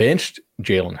benched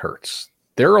Jalen Hurts.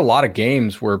 There are a lot of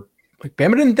games where like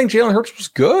Bama didn't think Jalen Hurts was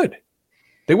good.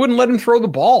 They wouldn't let him throw the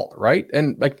ball, right?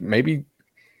 And like maybe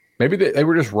they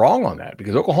were just wrong on that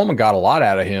because Oklahoma got a lot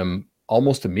out of him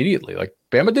almost immediately. Like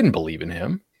Bama didn't believe in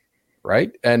him,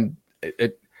 right? And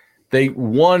they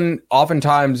won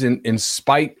oftentimes in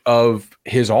spite of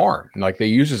his arm. Like they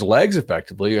used his legs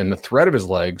effectively and the threat of his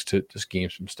legs to scheme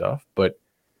some stuff. But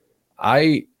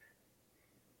I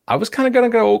was kind of going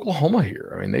to go Oklahoma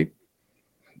here. I mean,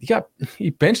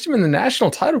 he benched him in the national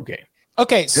title game.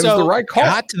 Okay, it was the right call.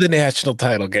 Got to the national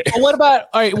title game. Well, what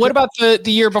about the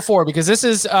year before? Because this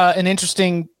is an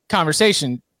interesting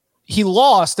conversation. He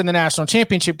lost in the national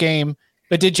championship game,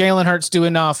 but did Jalen Hurts do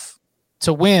enough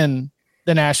to win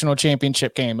the national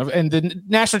championship game? And the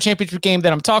national championship game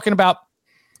that I'm talking about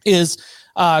is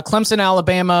Clemson,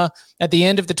 Alabama at the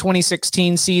end of the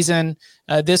 2016 season.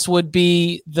 This would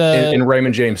be in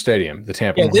Raymond James Stadium, the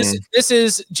Tampa. Yeah, this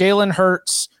is Jalen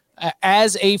Hurts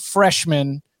as a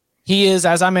freshman. He is,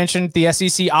 as I mentioned, the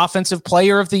SEC Offensive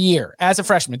Player of the Year as a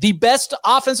freshman, the best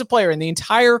offensive player in the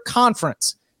entire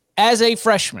conference as a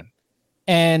freshman.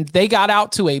 And they got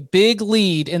out to a big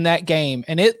lead in that game,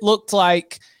 and it looked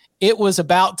like it was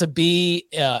about to be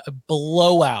a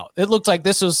blowout. It looked like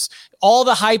this was all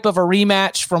the hype of a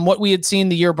rematch from what we had seen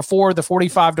the year before, the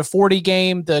 45-40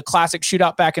 game, the classic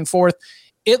shootout back and forth.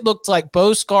 It looked like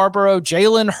Bo Scarborough,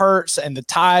 Jalen Hurts, and the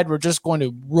Tide were just going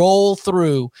to roll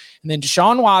through. And then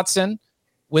Deshaun Watson,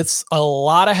 with a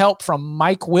lot of help from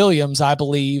Mike Williams, I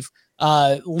believe,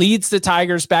 leads the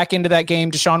Tigers back into that game.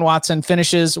 Deshaun Watson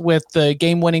finishes with the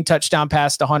game-winning touchdown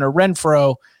pass to Hunter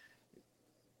Renfrow.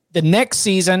 The next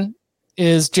season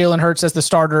is Jalen Hurts as the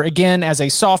starter again as a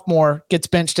sophomore, gets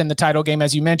benched in the title game,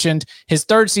 as you mentioned. His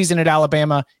third season at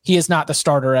Alabama, he is not the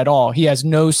starter at all. He has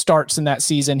no starts in that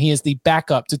season. He is the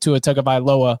backup to Tua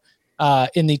Tagovailoa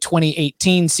in the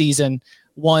 2018 season,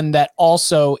 one that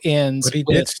also ends. But he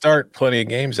did start plenty of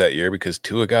games that year because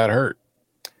Tua got hurt.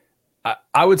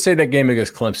 I would say that game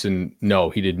against Clemson, no,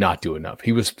 he did not do enough.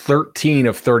 He was 13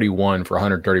 of 31 for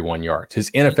 131 yards. His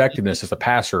ineffectiveness as a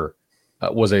passer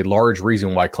was a large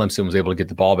reason why Clemson was able to get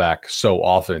the ball back so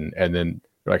often. And then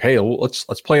they're like, hey, let's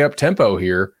play up tempo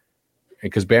here,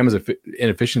 because Bama's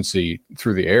inefficiency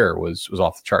through the air was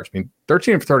off the charts. I mean,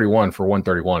 13 of 31 for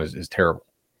 131 is terrible.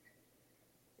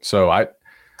 So I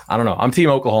don't know. I'm team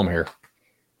Oklahoma here.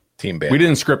 Team Bama. We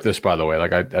didn't script this, by the way.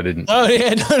 Like I didn't. Oh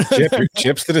yeah, no.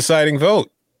 Chip's the deciding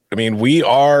vote. I mean, we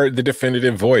are the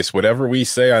definitive voice. Whatever we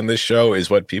say on this show is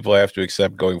what people have to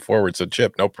accept going forward. So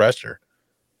Chip, no pressure.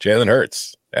 Jalen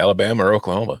Hurts, Alabama or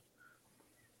Oklahoma?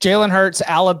 Jalen Hurts,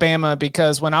 Alabama,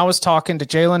 because when I was talking to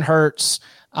Jalen Hurts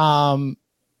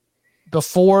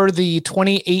before the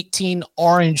 2018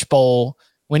 Orange Bowl,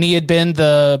 when he had been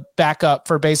the backup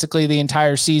for basically the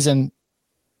entire season,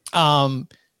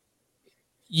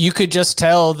 you could just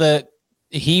tell that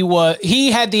he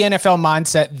had the NFL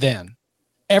mindset then.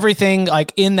 everything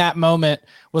like in that moment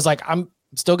was like, I'm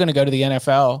still going to go to the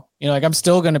NFL. Like I'm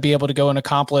still going to be able to go and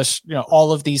accomplish,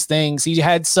 all of these things. He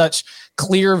had such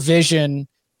clear vision,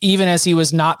 even as he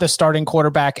was not the starting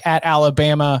quarterback at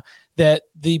Alabama, that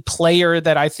the player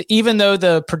that even though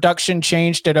the production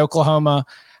changed at Oklahoma,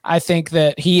 I think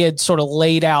that he had sort of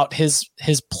laid out his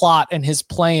plot and his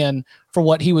plan for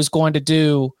what he was going to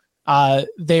do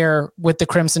there with the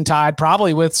Crimson Tide,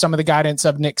 probably with some of the guidance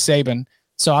of Nick Saban.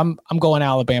 So I'm going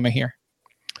Alabama here.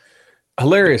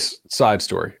 Hilarious side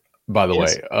story, by the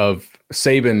way, of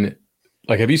Saban.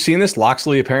 Like, have you seen this?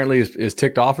 Loxley apparently is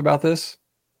ticked off about this.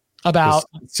 About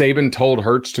Saban told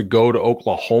Hurts to go to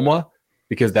Oklahoma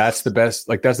because that's the best.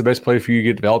 Like, that's the best place for you to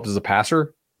get developed as a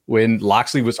passer. When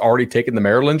Loxley was already taking the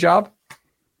Maryland job.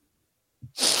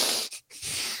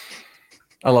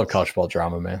 I love college football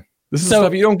drama, man. This is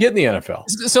stuff you don't get in the NFL.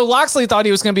 So Loxley thought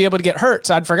he was going to be able to get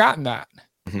Hurts. I'd forgotten that.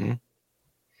 Mm-hmm.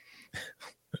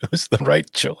 It was the right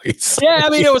choice. Yeah, I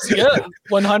mean, it was good.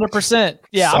 100%.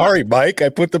 Yeah. Sorry, Mike. I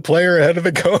put the player ahead of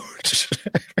the coach.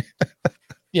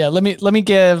 Yeah, let me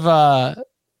give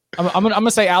I'm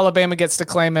gonna say Alabama gets to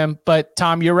claim him, but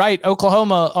Tom, you're right.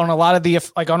 Oklahoma on a lot of the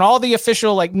on all the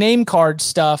official name card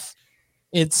stuff,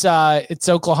 it's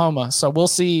Oklahoma. So we'll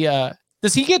see.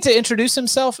 Does he get to introduce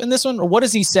himself in this one, or what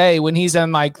does he say when he's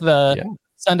in the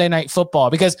Sunday Night Football?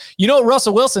 Because what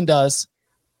Russell Wilson does.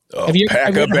 Oh,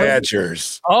 pack of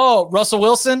Badgers. Oh, Russell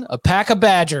Wilson, a pack of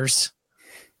Badgers.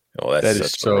 Oh, that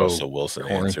is so Russell Wilson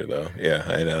corny answer, though. Yeah,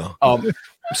 I know.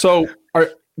 So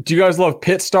do you guys love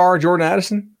Pitt star Jordan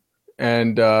Addison?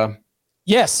 And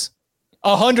yes,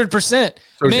 100%.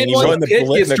 Man, he won the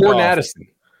Pitt Jordan Addison.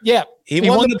 Yeah, he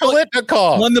won the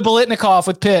Biletnikoff. Won the Biletnikoff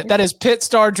with Pitt. That is Pitt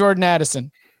star Jordan Addison.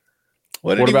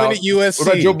 What did he win at USC? What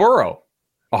about Joe Burrow?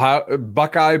 Ohio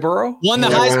Buckeye Burrow won the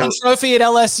Heisman Trophy at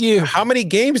LSU. How many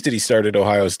games did he start at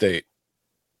Ohio State?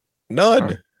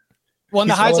 None. Won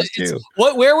the Heisman.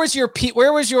 Where was your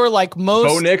most?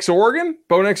 Bo Nix, Oregon.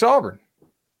 Bo Nix, Auburn.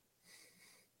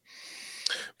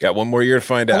 Got one more year to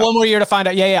find out. One more year to find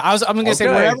out. Yeah. I'm going to say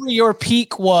wherever your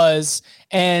peak was,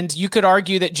 and you could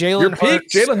argue that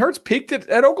Jalen Hurts peaked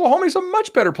at Oklahoma. He's a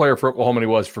much better player for Oklahoma than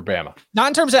he was for Bama. Not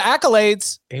in terms of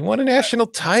accolades. He won a national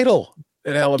title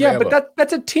at Alabama. Yeah, but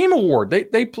that's a team award.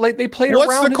 They played around.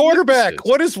 What's the quarterback?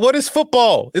 What is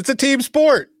football? It's a team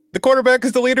sport. The quarterback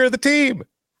is the leader of the team.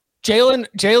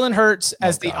 Jalen Hurts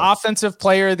as the offensive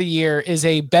player of the year is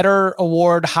a better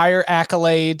award, higher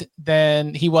accolade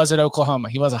than he was at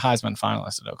Oklahoma. He was a Heisman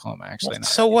finalist at Oklahoma, actually. Well,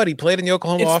 so what? He played in the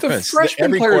Oklahoma offense. The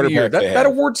freshman player of the year. That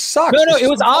award sucks. No, it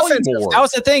was offensive. That was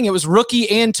the thing. It was rookie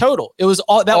and total. It was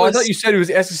all that. I thought you said it was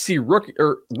SEC rookie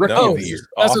of the year.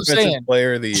 That's what I'm saying.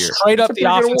 Player of the year. Straight up the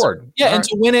offensive award. Yeah, and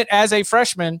to win it as a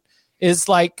freshman is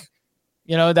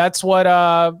that's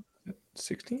what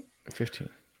 16 or 15.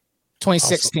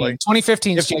 2016.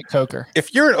 2015 is Jake Coker.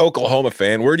 If you're an Oklahoma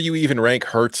fan, where do you even rank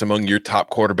Hurts among your top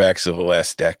quarterbacks of the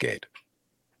last decade?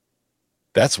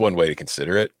 That's one way to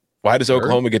consider it. Why does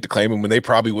Oklahoma get to claim him when they'd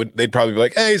probably be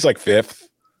like, hey, he's like fifth.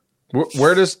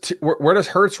 Where does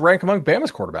Hurts rank among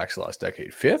Bama's quarterbacks the last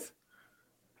decade? Fifth?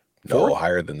 No,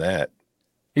 higher than that.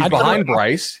 He's behind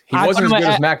Bryce. He wasn't as good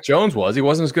as Mac Jones was. He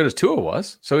wasn't as good as Tua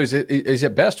was. So he's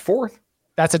at best fourth.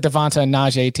 That's a Devonta and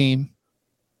Najee team.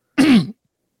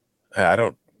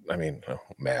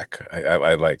 Mac.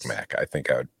 I like Mac. I think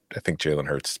Jalen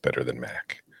Hurts is better than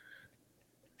Mac.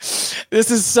 This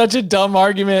is such a dumb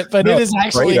argument, but it is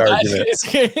actually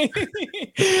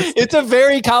it's a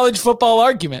very college football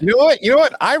argument. You know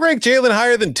what? I rank Jalen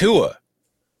higher than Tua.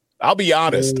 I'll be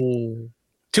honest.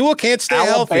 Tua can't stay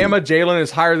healthy. Alabama Jalen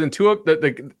is higher than Tua.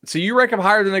 So you rank him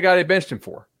higher than the guy they benched him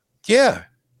for? Yeah.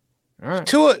 All right.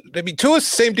 Tua's the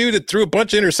same dude that threw a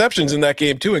bunch of interceptions in that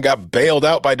game too and got bailed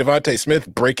out by Devontae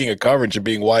Smith breaking a coverage and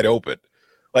being wide open.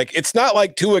 It's not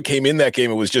like Tua came in that game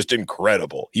and was just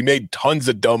incredible. He made tons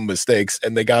of dumb mistakes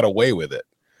and they got away with it.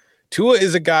 Tua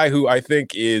is a guy who I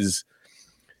think he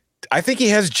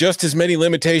has just as many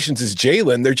limitations as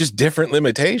Jalen. They're just different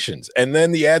limitations. And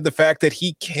then you add the fact that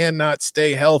he cannot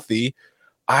stay healthy.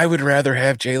 I would rather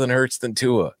have Jalen Hurts than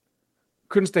Tua.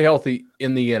 Couldn't stay healthy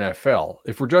in the NFL.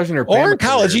 If we're judging their or in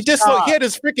college, he had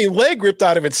his freaking leg ripped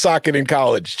out of its socket in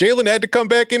college. Jalen had to come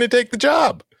back in and take the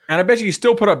job. And I bet you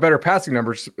still put up better passing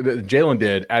numbers than Jalen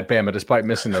did at Bama, despite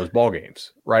missing those ball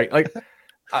games, right?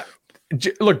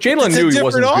 Look, Jalen knew he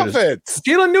wasn't as good.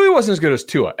 Jalen knew he wasn't as good as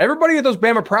Tua. Everybody at those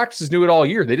Bama practices knew it all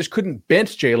year. They just couldn't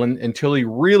bench Jalen until he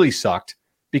really sucked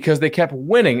because they kept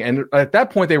winning, and at that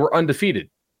point they were undefeated,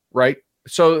 right?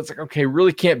 So it's okay,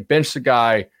 really can't bench the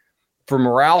guy for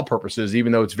morale purposes,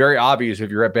 even though it's very obvious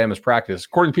if you're at Bama's practice,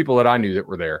 according to people that I knew that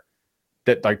were there,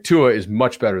 that like Tua is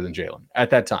much better than Jalen at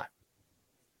that time.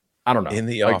 I don't know. In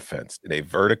the offense, in a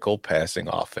vertical passing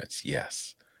offense,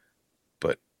 yes.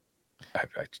 But I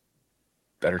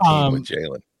better team with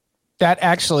Jalen. That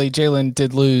actually, Jalen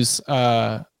did lose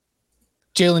a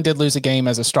game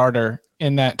as a starter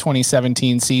in that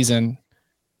 2017 season.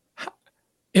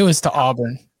 It was to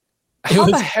Auburn. How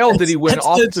the hell did he win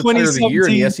Offensive Player of the Year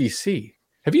in the SEC?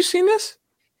 Have you seen this?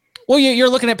 Well, you're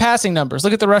looking at passing numbers.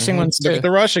 Look at the rushing ones too. Look at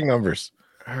the rushing numbers.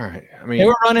 All right. I mean, they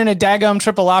were running a daggum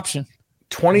triple option.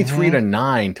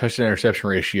 23-9 touchdown interception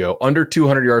ratio, under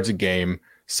 200 yards a game,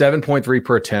 7.3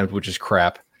 per attempt, which is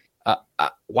crap.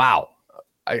 Wow.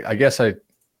 I guess I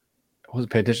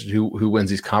wasn't paying attention to who wins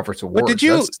these conference awards. What did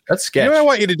you? That's sketch. You know what I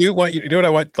want you to do? You know what I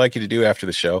would like you to do after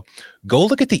the show? Go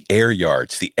look at the air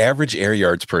yards, the average air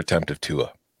yards per attempt of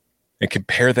Tua, and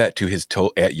compare that to his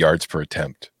at yards per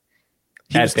attempt.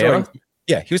 He was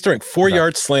throwing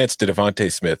 4-yard slants to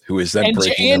Devontae Smith, who is then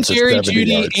breaking them for Jerry 70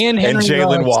 Jeudy yards, and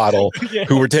Jalen Waddle, Yeah.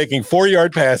 who were taking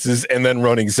 4-yard passes and then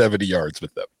running 70 yards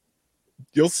with them.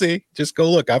 You'll see. Just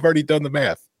go look. I've already done the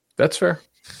math. That's fair.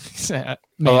 I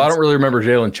don't really remember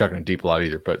Jalen chucking a deep lot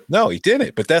either, but no, he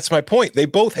didn't. But that's my point. They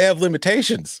both have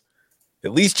limitations.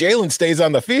 At least Jalen stays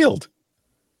on the field.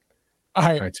 All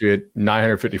right. So he had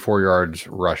 954 yards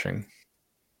rushing.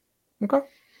 Okay.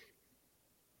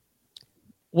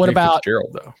 What Nick about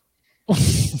Fitzgerald, though?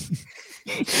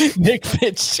 Nick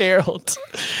Fitzgerald?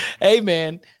 Hey,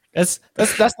 man, that's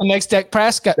the next Dak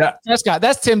Prescott. Prescott.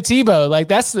 That's Tim Tebow. Like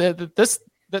those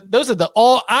are the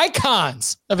all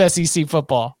icons of SEC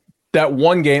football. That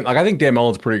one game, like I think Dan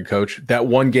Mullen's a pretty good coach. That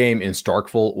one game in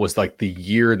Starkville was like the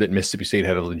year that Mississippi State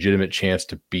had a legitimate chance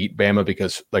to beat Bama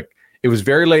because like it was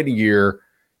very late in the year.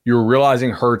 You were realizing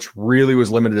Hurts really was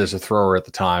limited as a thrower at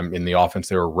the time in the offense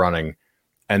they were running.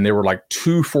 And there were like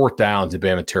 2 4th downs in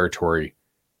Bama territory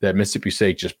that Mississippi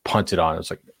State just punted on. It was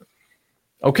like,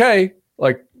 okay,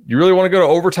 like you really want to go to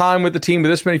overtime with the team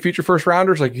with this many future first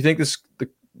rounders? Like you think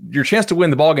your chance to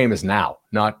win the ball game is now,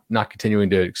 not continuing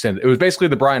to extend it. It was basically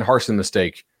the Brian Harsin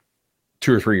mistake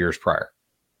 2 or 3 years prior.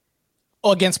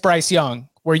 Against Bryce Young,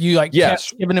 where you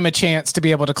kept giving him a chance to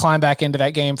be able to climb back into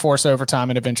that game, force overtime,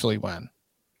 and eventually win.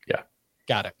 Yeah.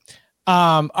 Got it.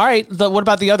 All right. What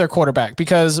about the other quarterback?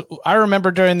 Because I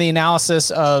remember during the analysis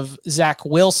of Zach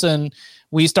Wilson,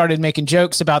 we started making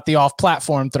jokes about the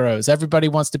off-platform throws. Everybody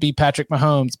wants to be Patrick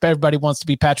Mahomes. Everybody wants to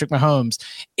be Patrick Mahomes.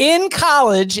 In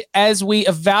college, as we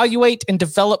evaluate and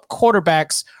develop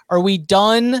quarterbacks, are we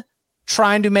done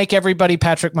trying to make everybody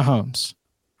Patrick Mahomes?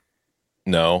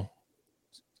 No.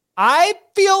 I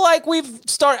feel like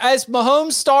as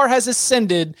Mahomes' star has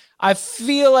ascended, I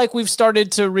feel like we've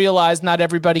started to realize not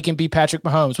everybody can be Patrick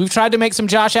Mahomes. We've tried to make some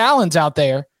Josh Allens out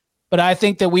there, but I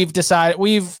think that we've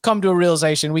come to a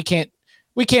realization we can't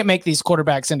make these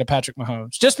quarterbacks into Patrick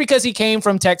Mahomes. Just because he came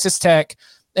from Texas Tech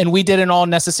and we didn't all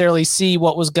necessarily see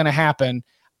what was going to happen,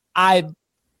 I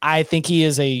think he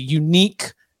is a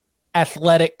unique,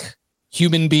 athletic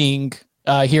human being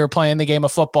here playing the game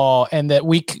of football, and that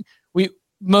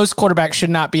most quarterbacks should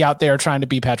not be out there trying to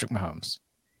be Patrick Mahomes.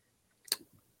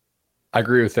 I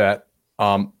agree with that.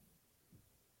 I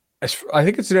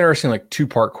think it's an interesting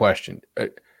 2-part question.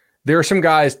 There are some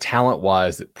guys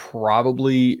talent-wise that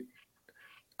probably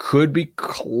could be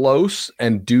close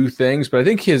and do things, but I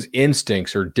think his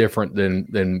instincts are different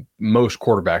than most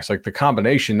quarterbacks. Like the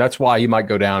combination, that's why he might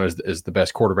go down as the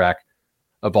best quarterback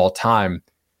of all time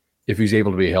if he's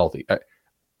able to be healthy.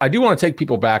 I do want to take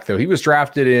people back, though. He was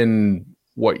drafted in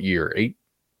what year?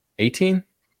 18?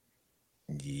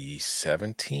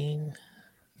 17.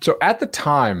 So at the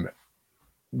time,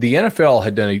 the NFL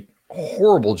had done a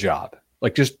horrible job,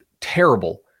 just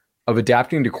terrible, of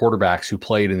adapting to quarterbacks who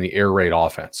played in the air raid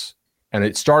offense. And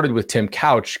it started with Tim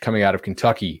Couch coming out of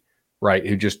Kentucky, right?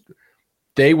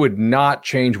 They would not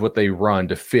change what they run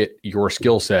to fit your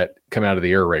skill set coming out of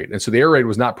the air raid. And so the air raid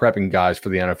was not prepping guys for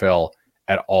the NFL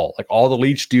at all. Like all the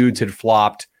Leach dudes had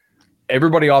flopped.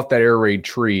 Everybody off that air raid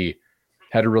tree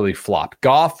had really flopped.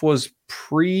 Goff was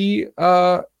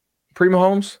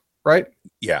pre-Mahomes, right?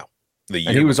 Yeah. The year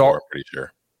and he was before, all I'm pretty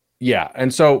sure. Yeah.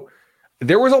 And so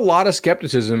there was a lot of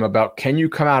skepticism about, can you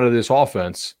come out of this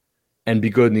offense and be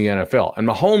good in the NFL? And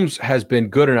Mahomes has been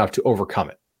good enough to overcome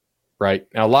it, right?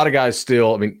 Now, a lot of guys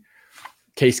still,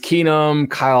 Case Keenum,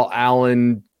 Kyle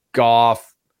Allen,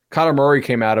 Goff, Kyler Murray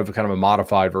came out of kind of a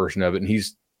modified version of it. And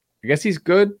I guess he's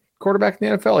good quarterback in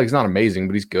the NFL. He's not amazing,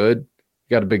 but he's good.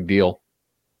 He got a big deal.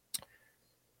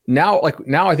 Now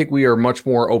I think we are much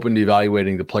more open to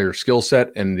evaluating the player's skill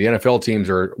set, and the NFL teams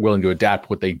are willing to adapt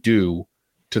what they do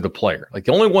to the player.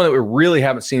 The only one that we really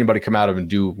haven't seen anybody come out of and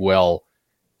do well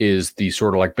is the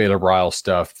sort of Baylor Brile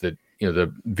stuff that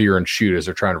the veer and shoot as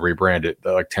they're trying to rebrand it,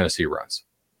 like Tennessee runs.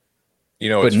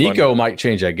 But Nico might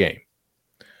change that game.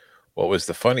 What was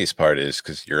the funniest part is,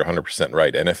 because you're 100%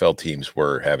 right, NFL teams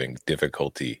were having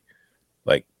difficulty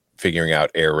like figuring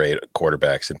out air raid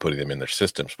quarterbacks and putting them in their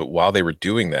systems. But while they were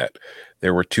doing that,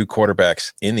 there were 2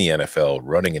 quarterbacks in the NFL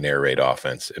running an air raid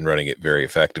offense and running it very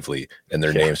effectively. And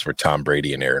their names were Tom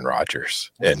Brady and Aaron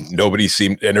Rodgers. And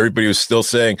everybody was still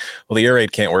saying, well, the air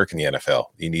raid can't work in the NFL.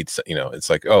 You need, it's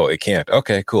like, oh, it can't.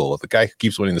 Okay, cool. Well, the guy who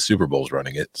keeps winning the Super Bowl's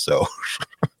running it. So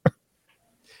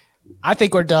I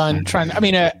think we're done trying.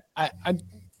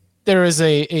 There is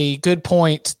a good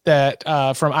point that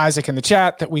from Isaac in the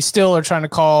chat that we still are trying to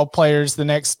call players the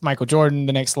next Michael Jordan,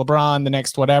 the next LeBron, the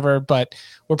next whatever, but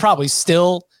we're probably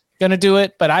still going to do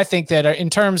it. But I think that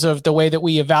in terms of the way that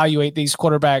we evaluate these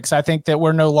quarterbacks, I think that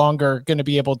we're no longer going to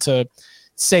be able to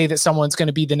say that someone's going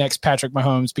to be the next Patrick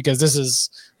Mahomes, because this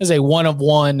is a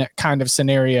one-of-one kind of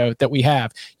scenario that we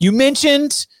have. You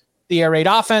mentioned the air raid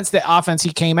offense, the offense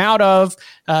he came out of.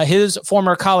 His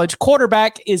former college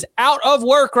quarterback is out of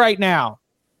work right now.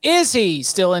 Is he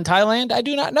still in Thailand? I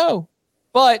do not know.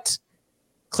 But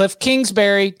Cliff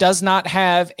Kingsbury does not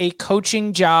have a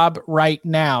coaching job right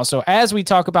now. So as we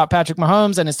talk about Patrick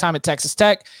Mahomes and his time at Texas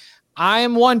Tech, I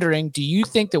am wondering, do you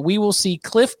think that we will see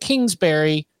Cliff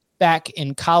Kingsbury back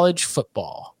in college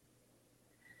football?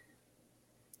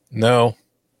 No.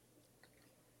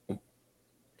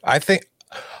 I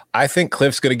think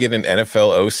Cliff's going to get an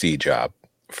NFL OC job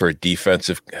for a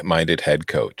defensive-minded head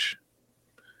coach.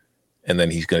 And then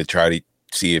he's going to try to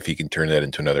see if he can turn that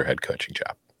into another head coaching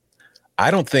job. I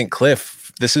don't think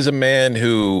this is a man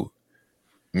who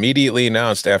immediately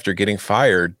announced after getting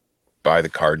fired by the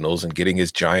Cardinals and getting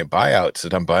his giant buyout,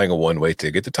 said, I'm buying a one-way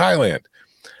ticket to Thailand.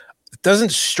 It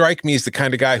doesn't strike me as the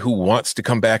kind of guy who wants to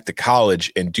come back to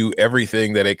college and do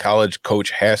everything that a college coach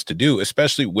has to do,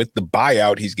 especially with the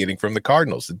buyout he's getting from the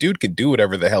Cardinals. The dude can do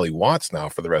whatever the hell he wants now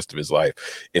for the rest of his life.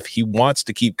 If he wants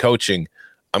to keep coaching,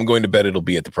 I'm going to bet it'll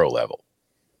be at the pro level.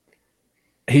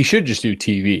 He should just do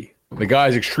TV. The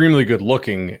guy's extremely good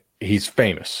looking. He's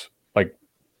famous. Like,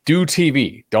 do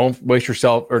TV. Don't waste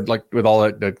yourself or like with all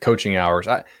the coaching hours.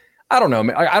 I don't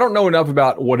know. I don't know enough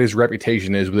about what his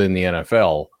reputation is within the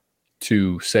NFL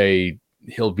to say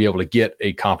he'll be able to get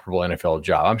a comparable NFL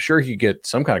job. I'm sure he could get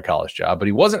some kind of college job, but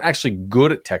he wasn't actually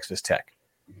good at Texas Tech.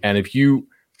 And if you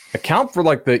account for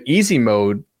like the easy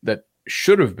mode that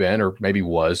should have been, or maybe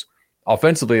was,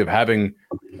 offensively, of having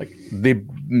like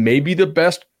maybe the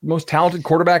best, most talented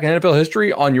quarterback in NFL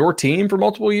history on your team for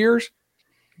multiple years,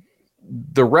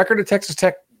 the record at Texas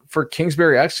Tech for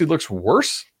Kingsbury actually looks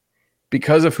worse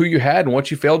because of who you had and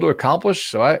what you failed to accomplish.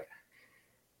 So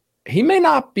he may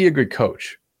not be a good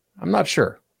coach. I'm not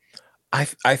sure. I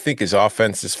think his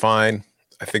offense is fine.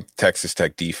 I think Texas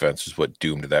Tech defense is what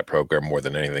doomed that program more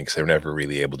than anything, because they're never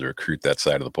really able to recruit that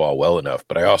side of the ball well enough.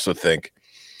 But I also think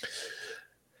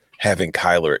having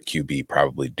Kyler at QB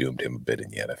probably doomed him a bit in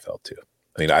the NFL too.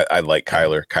 I mean, I like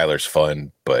Kyler. Kyler's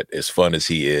fun, but as fun as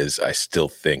he is, I still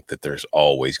think that there's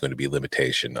always going to be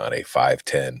limitation on a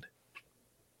 5'10"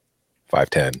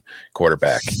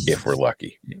 quarterback if we're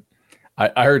lucky.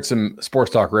 I heard some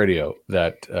sports talk radio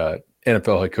that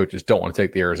NFL head coaches don't want to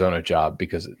take the Arizona job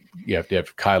because you have to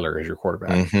have Kyler as your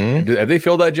quarterback. Mm-hmm. Have they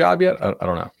filled that job yet? I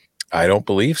don't know. I don't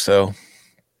believe so.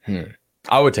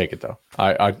 I would take it though.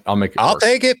 I'll make it. I'll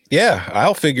take it. Yeah,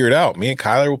 I'll figure it out. Me and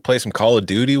Kyler will play some Call of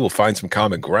Duty. We'll find some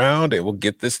common ground, and we'll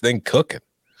get this thing cooking.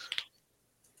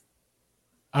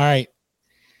 All right,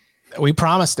 we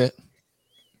promised it.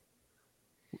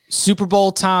 Super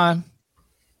Bowl time.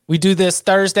 We do this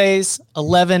Thursdays,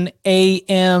 11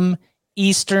 a.m.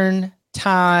 Eastern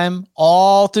time,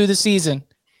 all through the season.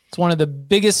 It's one of the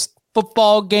biggest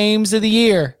football games of the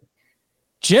year.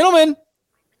 Gentlemen,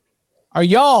 are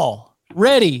y'all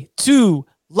ready to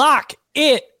lock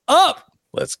it up?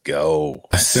 Let's go.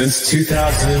 Since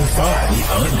 2005, the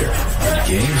under in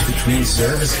games between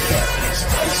service academies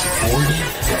is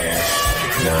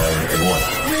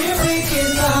 40-9-1.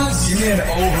 Give me an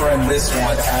over in this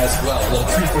one as well. A little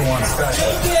 2-for-1 special.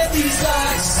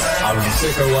 I was in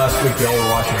Sicko last week. Y'all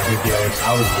were watching videos.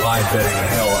 I was live betting the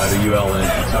hell out of ULN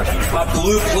Kentucky. My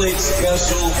blue plate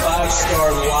special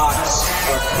 5-star locks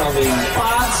are coming.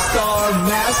 5-star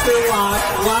master lock.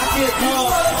 Lock it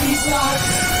up. These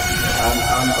locks.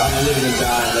 I'm living and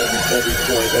dying every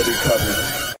point, every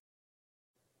cover.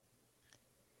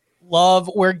 Love,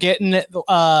 we're getting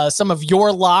some of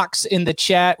your locks in the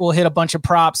chat. We'll hit a bunch of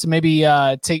props and maybe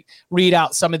read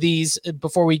out some of these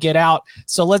before we get out.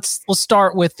 So let's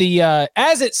start with the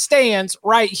as it stands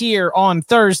right here on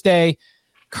Thursday.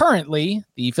 Currently,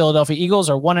 the Philadelphia Eagles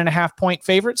are 1.5 point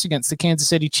favorites against the Kansas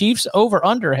City Chiefs. Over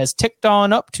under has ticked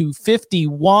on up to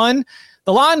 51.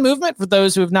 The line movement, for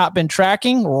those who have not been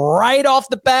tracking, right off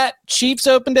the bat, Chiefs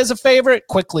opened as a favorite,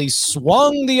 quickly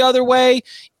swung the other way.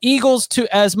 Eagles to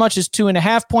as much as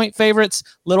 2.5 point favorites,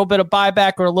 a little bit of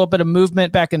buyback or a little bit of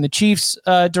movement back in the Chiefs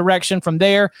direction from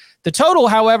there. The total,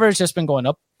 however, has just been going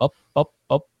up.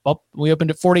 We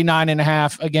opened at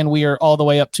 49.5. Again, we are all the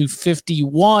way up to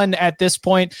 51 at this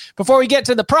point. Before we get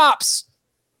to the props,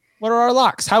 what are our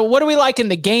locks? What do we like in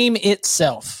the game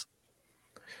itself?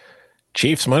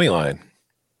 Chiefs money line.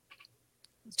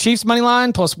 Chiefs money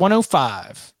line plus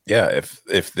 105. Yeah,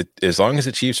 as long as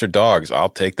the Chiefs are dogs, I'll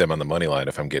take them on the money line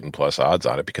if I'm getting plus odds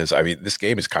on it, because I mean this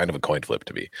game is kind of a coin flip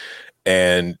to me.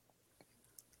 And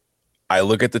I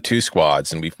look at the two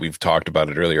squads, and we've talked about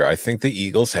it earlier. I think the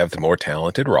Eagles have the more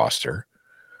talented roster.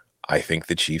 I think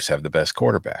the Chiefs have the best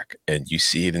quarterback, and you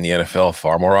see it in the NFL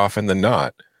far more often than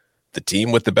not. The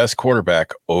team with the best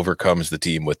quarterback overcomes the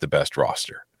team with the best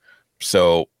roster.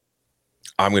 So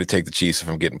I'm going to take the Chiefs if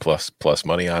I'm getting plus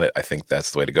money on it. I think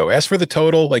that's the way to go. As for the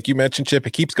total, like you mentioned, Chip,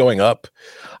 it keeps going up.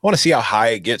 I want to see how high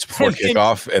it gets before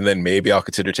kickoff, and then maybe I'll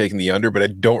consider taking the under, but I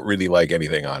don't really like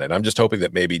anything on it. I'm just hoping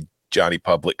that maybe Johnny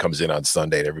Public comes in on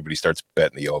Sunday and everybody starts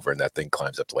betting the over, and that thing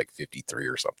climbs up to like 53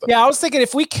 or something. Yeah, I was thinking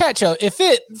if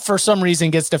it for some reason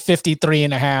gets to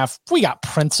 53.5, we got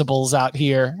principles out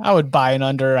here. I would buy an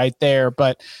under right there,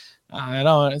 but I don't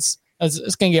know.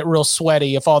 It's going to get real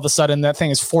sweaty if all of a sudden that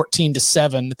thing is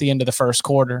 14-7 at the end of the first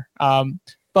quarter. Bud,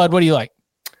 what do you like?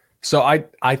 So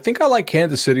I think I like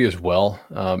Kansas City as well.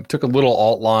 Took a little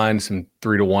alt line, some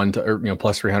 3-1 or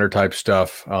plus 300 type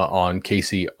stuff on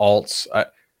KC alts.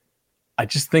 I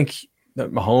just think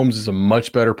that Mahomes is a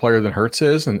much better player than Hurts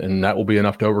is, and that will be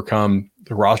enough to overcome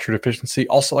the roster deficiency.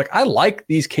 Also, I like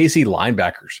these KC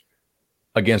linebackers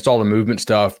against all the movement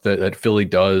stuff that Philly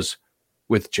does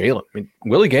with Jalen. I mean,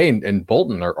 Willie Gay and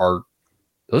Bolton are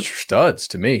those are studs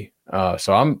to me.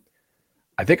 So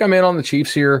I think I'm in on the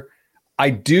Chiefs here. I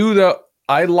do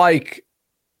I like.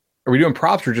 Are we doing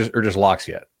props or just locks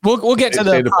yet? We'll get to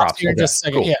the props here in just a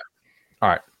second. Cool. Yeah. All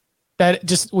right. That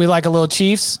just we like a little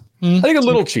Chiefs. I think a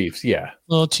little Chiefs. Yeah.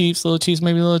 Little Chiefs,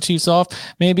 maybe a little Chiefs off,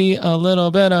 maybe a little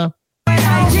bit of.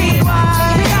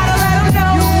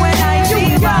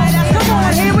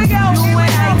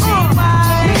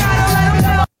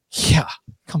 Yeah,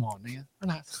 come on, man. We're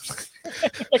not.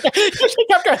 I'm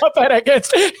going to bet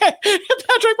against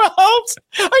Patrick Mahomes.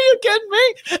 Are you kidding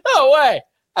me? No way.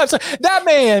 That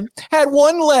man had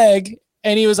one leg,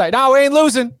 and he was like, "No, we ain't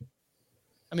losing."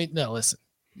 I mean, no, listen.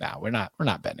 No, we're not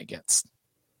betting against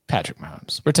Patrick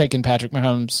Mahomes. We're taking Patrick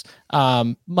Mahomes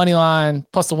money line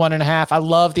plus the 1.5. I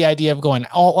love the idea of going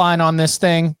alt line on this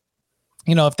thing.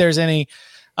 You know, if there's any.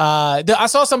 I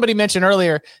saw somebody mention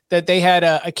earlier that they had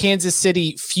a Kansas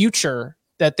City future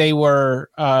that they were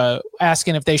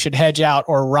asking if they should hedge out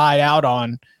or ride out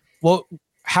on. Well,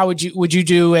 how would you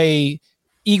do a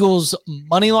Eagles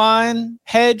money line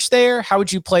hedge there? How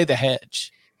would you play the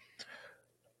hedge?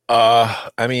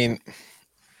 I mean,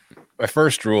 my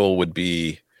first rule would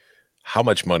be how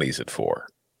much money is it for?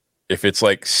 If it's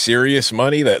like serious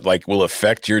money that like will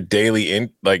affect your daily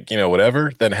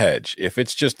whatever, then hedge. If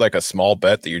it's just like a small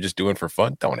bet that you're just doing for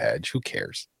fun, don't hedge. Who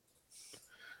cares?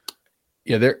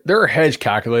 Yeah, there are hedge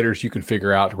calculators you can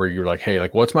figure out where you're like, hey,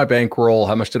 like what's my bankroll?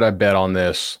 How much did I bet on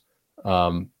this?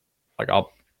 I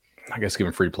guess give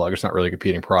them free plug. It's not really a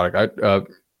competing product.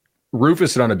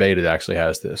 Rufus at Unabated actually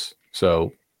has this.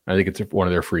 So I think it's one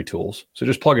of their free tools. So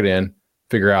just plug it in,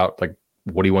 figure out like,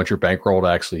 what do you want your bankroll to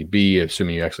actually be,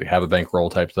 assuming you actually have a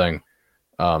bankroll type thing.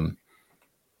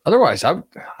 Otherwise, I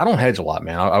don't hedge a lot,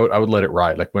 man. I would let it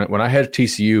ride. Like when I hedged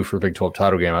TCU for a Big 12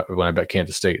 title game, when I bet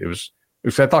Kansas State, it was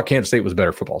I thought Kansas State was a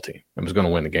better football team and was going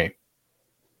to win the game.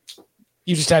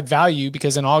 You just had value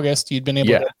because in August you'd been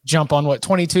able to jump on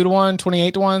 22-1,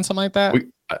 28-1, something like that.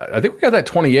 I think we got that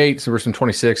 28. So there were some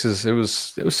 26s.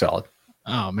 It was solid.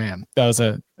 Oh man, that was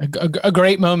a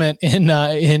great moment in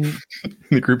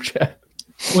the group chat.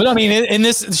 Well, I mean, in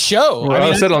this show,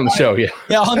 well, I said on the show, yeah,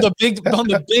 on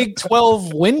the Big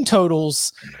 12 win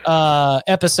totals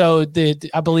episode that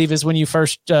I believe is when you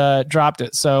first dropped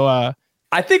it. So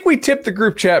I think we tipped the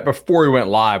group chat before we went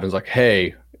live and was like,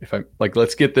 hey, if I'm like,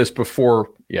 let's get this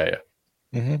before, yeah.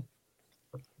 Mm-hmm.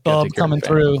 Bub coming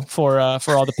through for all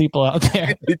the people out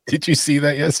there. Did you see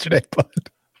that yesterday, Bud?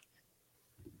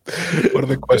 One of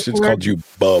the questions called you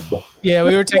Bub. Yeah,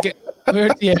 we were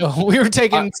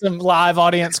taking some live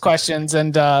audience questions,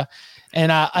 and a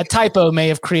typo may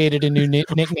have created a new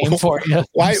nickname for you.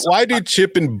 Why do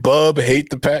Chip and Bub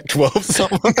hate the Pac-12 so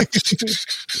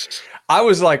much? I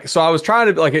was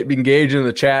trying to like engage in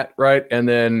the chat, right? And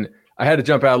then I had to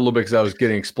jump out a little bit because I was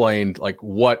getting explained like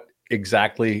what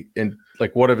exactly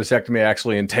what a vasectomy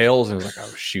actually entails, and I was like,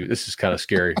 oh shoot, this is kind of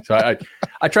scary. So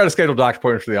I tried to schedule doctor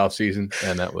appointments for the off season,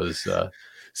 and that was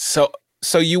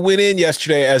So you went in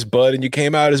yesterday as Bud and you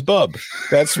came out as Bub.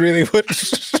 That's really what.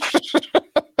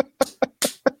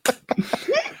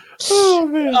 Oh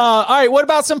man! All right, what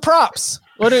about some props?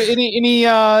 What are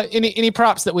any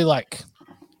props that we like?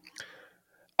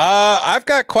 I've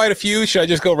got quite a few. Should I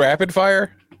just go rapid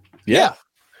fire? Yeah.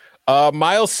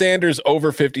 Miles Sanders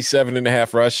over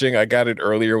 57.5 rushing. I got it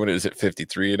earlier when it was at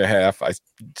 53.5. I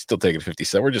still take it at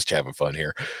 57. We're just having fun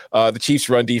here. The Chiefs'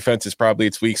 run defense is probably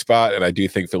its weak spot, and I do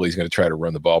think Philly's going to try to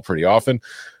run the ball pretty often.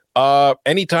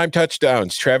 Anytime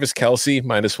touchdowns, Travis Kelce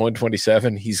minus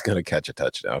 127. He's going to catch a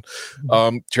touchdown.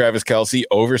 Travis Kelce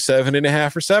over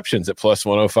 7.5 receptions at plus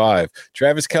 105.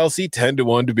 Travis Kelce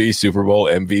 10-1 to be Super Bowl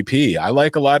MVP. I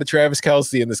like a lot of Travis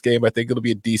Kelce in this game. I think it'll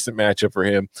be a decent matchup for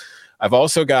him. I've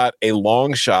also got a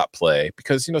long shot play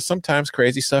because, sometimes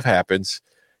crazy stuff happens.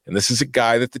 And this is a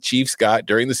guy that the Chiefs got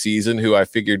during the season who I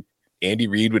figured Andy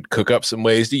Reid would cook up some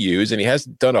ways to use. And he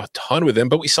hasn't done a ton with him,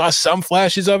 but we saw some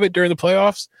flashes of it during the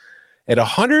playoffs. At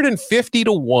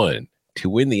 150-1 to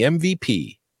win the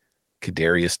MVP,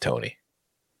 Kadarius Toney.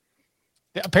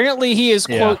 Apparently he is,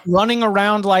 quote, running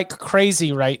around like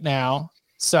crazy right now.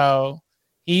 So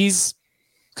because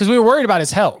we were worried about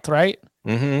his health, right?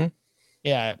 Mm-hmm.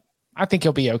 Yeah. I think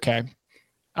he'll be okay.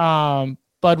 Bud,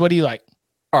 what do you like?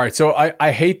 All right. So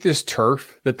I hate this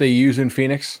turf that they use in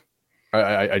Phoenix.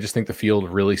 I just think the field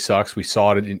really sucks. We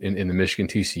saw it in the Michigan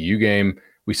TCU game.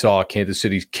 We saw Kansas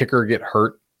City's kicker get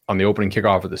hurt on the opening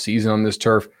kickoff of the season on this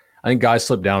turf. I think guys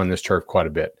slip down on this turf quite a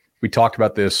bit. We talked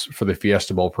about this for the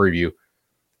Fiesta Bowl preview.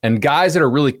 And guys that are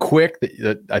really quick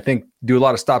that I think do a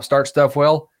lot of stop-start stuff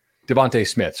well, Devontae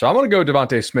Smith. So I'm going to go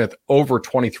Devontae Smith over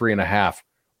 23.5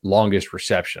 longest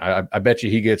reception. I bet you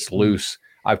he gets loose.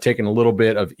 I've taken a little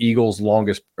bit of Eagles'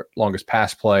 longest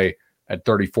pass play at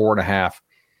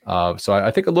 34.5. So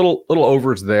I think a little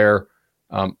overs there.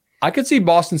 I could see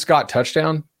Boston Scott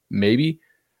touchdown, maybe.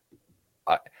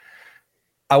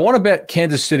 I want to bet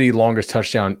Kansas City longest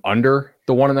touchdown under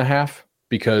the 1.5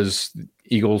 because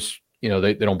Eagles,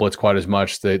 they don't blitz quite as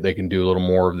much. They can do a little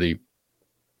more of the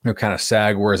kind of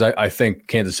sag. Whereas I think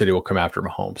Kansas City will come after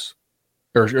Mahomes.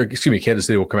 Kansas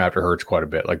City will come after Hurts quite a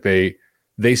bit. Like they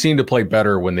seem to play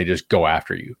better when they just go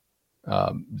after you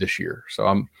this year.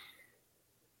 So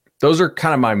those are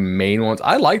kind of my main ones.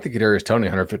 I like the Kadarius Toney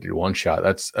 150-1 shot.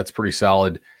 That's pretty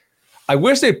solid. I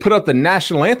wish they put up the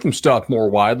national anthem stuff more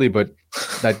widely, but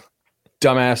that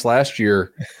dumbass last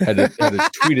year had to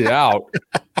tweet it out.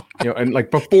 And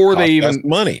like before they even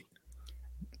money.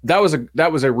 That was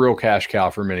a real cash cow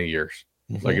for many years.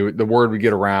 Mm-hmm. Like the word would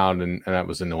get around, and that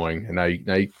was annoying. And now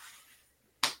you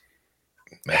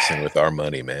messing with our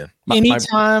money, man.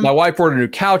 Anytime my wife ordered a new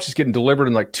couch, is getting delivered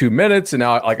in like 2 minutes, and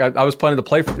now I was planning to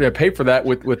pay for that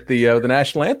with the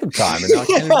national anthem time, and now I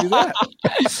can't even do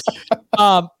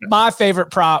that. My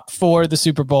favorite prop for the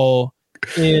Super Bowl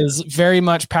is very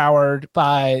much powered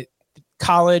by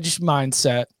college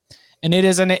mindset. And it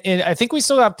is I think we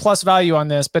still have plus value on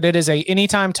this, but it is a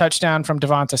anytime touchdown from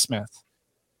Devonta Smith.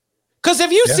 Because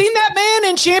have you seen that man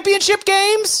in championship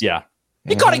games? Yeah.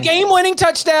 He caught a game-winning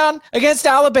touchdown against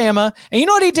Alabama. And you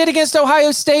know what he did against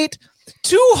Ohio State?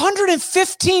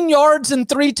 215 yards and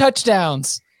 3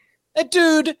 touchdowns. That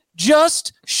dude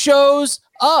just shows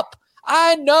up.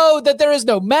 I know that there is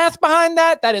no math behind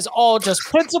that. That is all just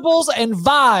principles and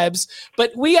vibes.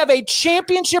 But we have a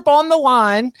championship on the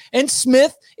line, and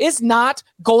Smith is not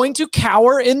going to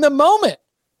cower in the moment.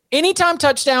 Anytime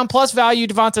touchdown plus value,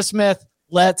 Devonta Smith.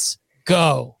 Let's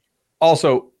go.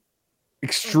 Also,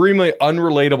 extremely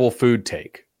unrelatable food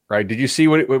take, right? Did you see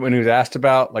when he was asked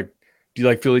about, like, do you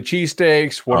like Philly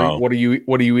cheesesteaks? What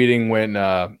are you eating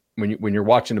when you're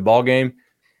watching the ball game?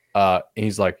 And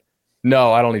he's like,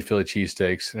 no, I don't eat Philly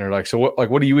cheesesteaks. And they're like, so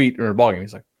what do you eat in a ball game?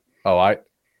 He's like, oh, I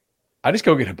just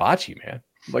go get hibachi, man.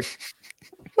 Like,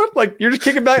 what? Like, you're just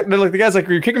kicking back. And like the guy's like,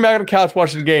 you're kicking back on the couch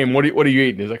watching the game. What are you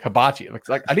eating? He's like, hibachi.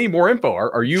 Like I need more info.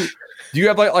 Do you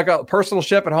have like a personal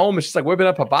chef at home? It's just like whipping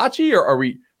up hibachi, or are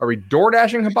we door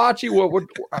dashing hibachi? What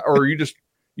or are you just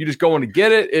going to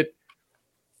get it?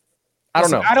 I don't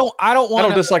know. I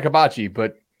don't dislike hibachi,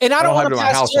 but and I don't want to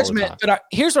pass judgment. But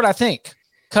here's what I think.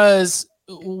 Because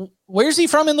where's he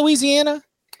from in Louisiana?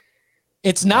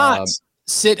 It's not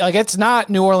it's not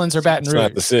New Orleans or Baton Rouge. It's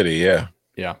not the city, yeah.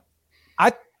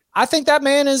 I think that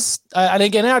man is, and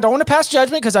again, I don't want to pass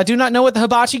judgment because I do not know what the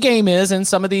hibachi game is in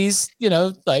some of these,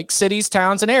 like cities,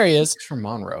 towns, and areas. It's from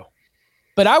Monroe.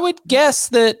 But I would guess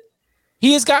that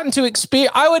he has gotten to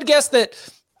experience. I would guess that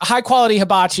high quality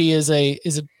hibachi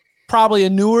is probably a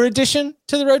newer addition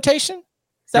to the rotation.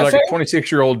 Is that like fair? a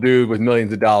 26-year-old dude with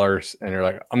millions of dollars, and you're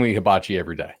like, I'm gonna eat hibachi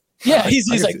every day. Yeah, he's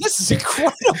like, this is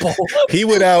incredible. He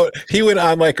went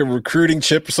on like a recruiting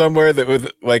trip somewhere that was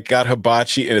like got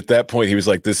hibachi, and at that point he was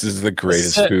like, this is the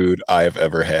greatest food I have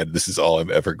ever had. This is all I'm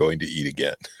ever going to eat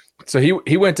again. So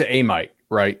he went to Amite,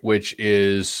 right, which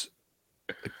is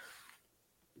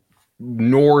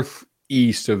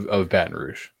northeast of Baton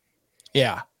Rouge.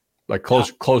 Yeah. Like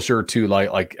closer to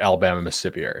like Alabama,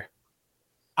 Mississippi area.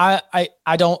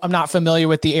 I'm not familiar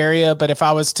with the area, but if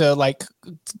I was to like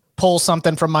pull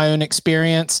something from my own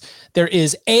experience, there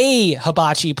is a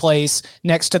hibachi place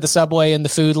next to the Subway and the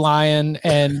Food Lion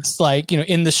and like,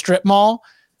 in the strip mall.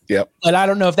 Yep. But I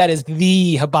don't know if that is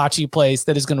the hibachi place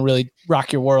that is going to really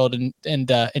rock your world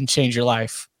and change your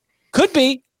life. Could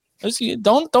be.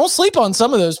 Don't sleep on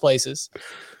some of those places.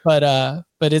 But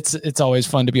it's always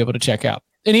fun to be able to check out.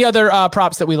 Any other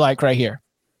props that we like right here?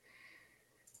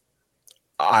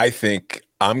 I think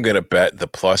I'm going to bet the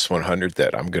plus 100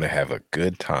 that I'm going to have a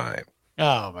good time.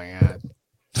 Oh, my God.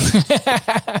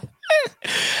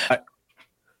 I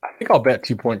think I'll bet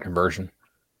 2-point conversion.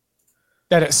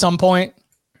 That at some point?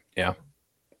 Yeah.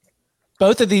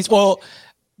 Both of these. Well,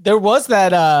 there was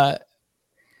that.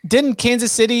 Didn't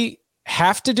Kansas City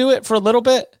have to do it for a little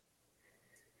bit?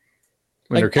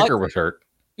 When their kicker was hurt.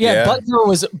 Yeah.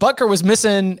 Butker was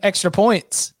missing extra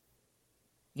points.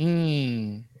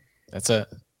 That's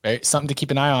something to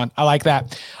keep an eye on. I like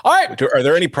that. All right. Are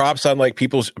there any props on like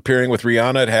people appearing with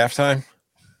Rihanna at halftime?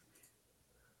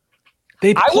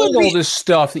 They pulled all this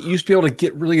stuff that you used to be able to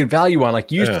get really good value on.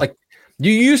 Like you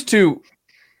used to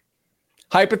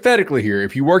hypothetically here,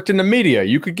 if you worked in the media,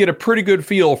 you could get a pretty good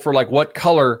feel for like what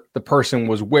color the person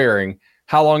was wearing,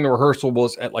 how long the rehearsal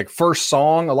was at like first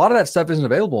song. A lot of that stuff isn't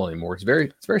available anymore. It's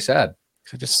very sad.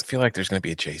 I just feel like there's going to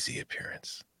be a Jay-Z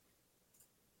appearance.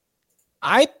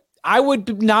 I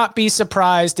would not be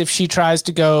surprised if she tries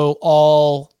to go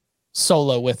all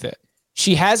solo with it.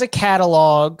 She has a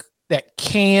catalog that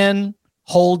can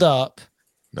hold up.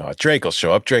 No, Drake will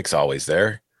show up. Drake's always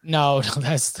there. No,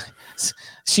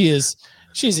 she's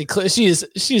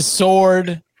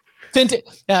soared.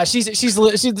 Yeah, she's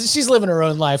living her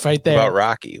own life right there. What about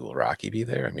Rocky? Will Rocky be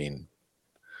there? I mean,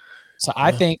 so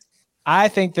I think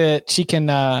that she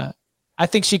can. I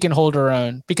think she can hold her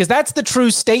own, because that's the true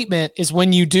statement, is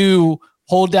when you do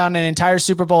hold down an entire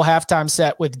Super Bowl halftime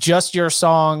set with just your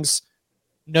songs,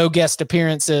 no guest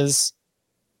appearances.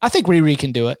 I think Riri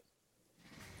can do it.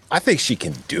 I think she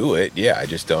can do it. Yeah, I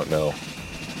just don't know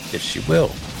if she will.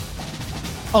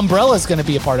 Umbrella's going to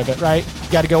be a part of it, right?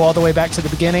 You got to go all the way back to the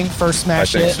beginning, first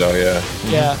smash hit. I think so, yeah.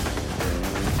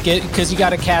 Yeah. Because you got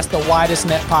to cast the widest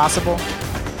net possible.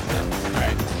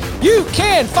 You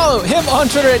can follow him on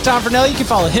Twitter at Tom Fornelli. You can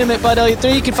follow him at Bud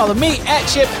Elliott3. You can follow me at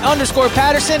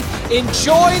Chip_Patterson.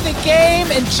 Enjoy the game.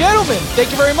 And gentlemen, thank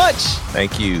you very much.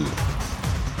 Thank you.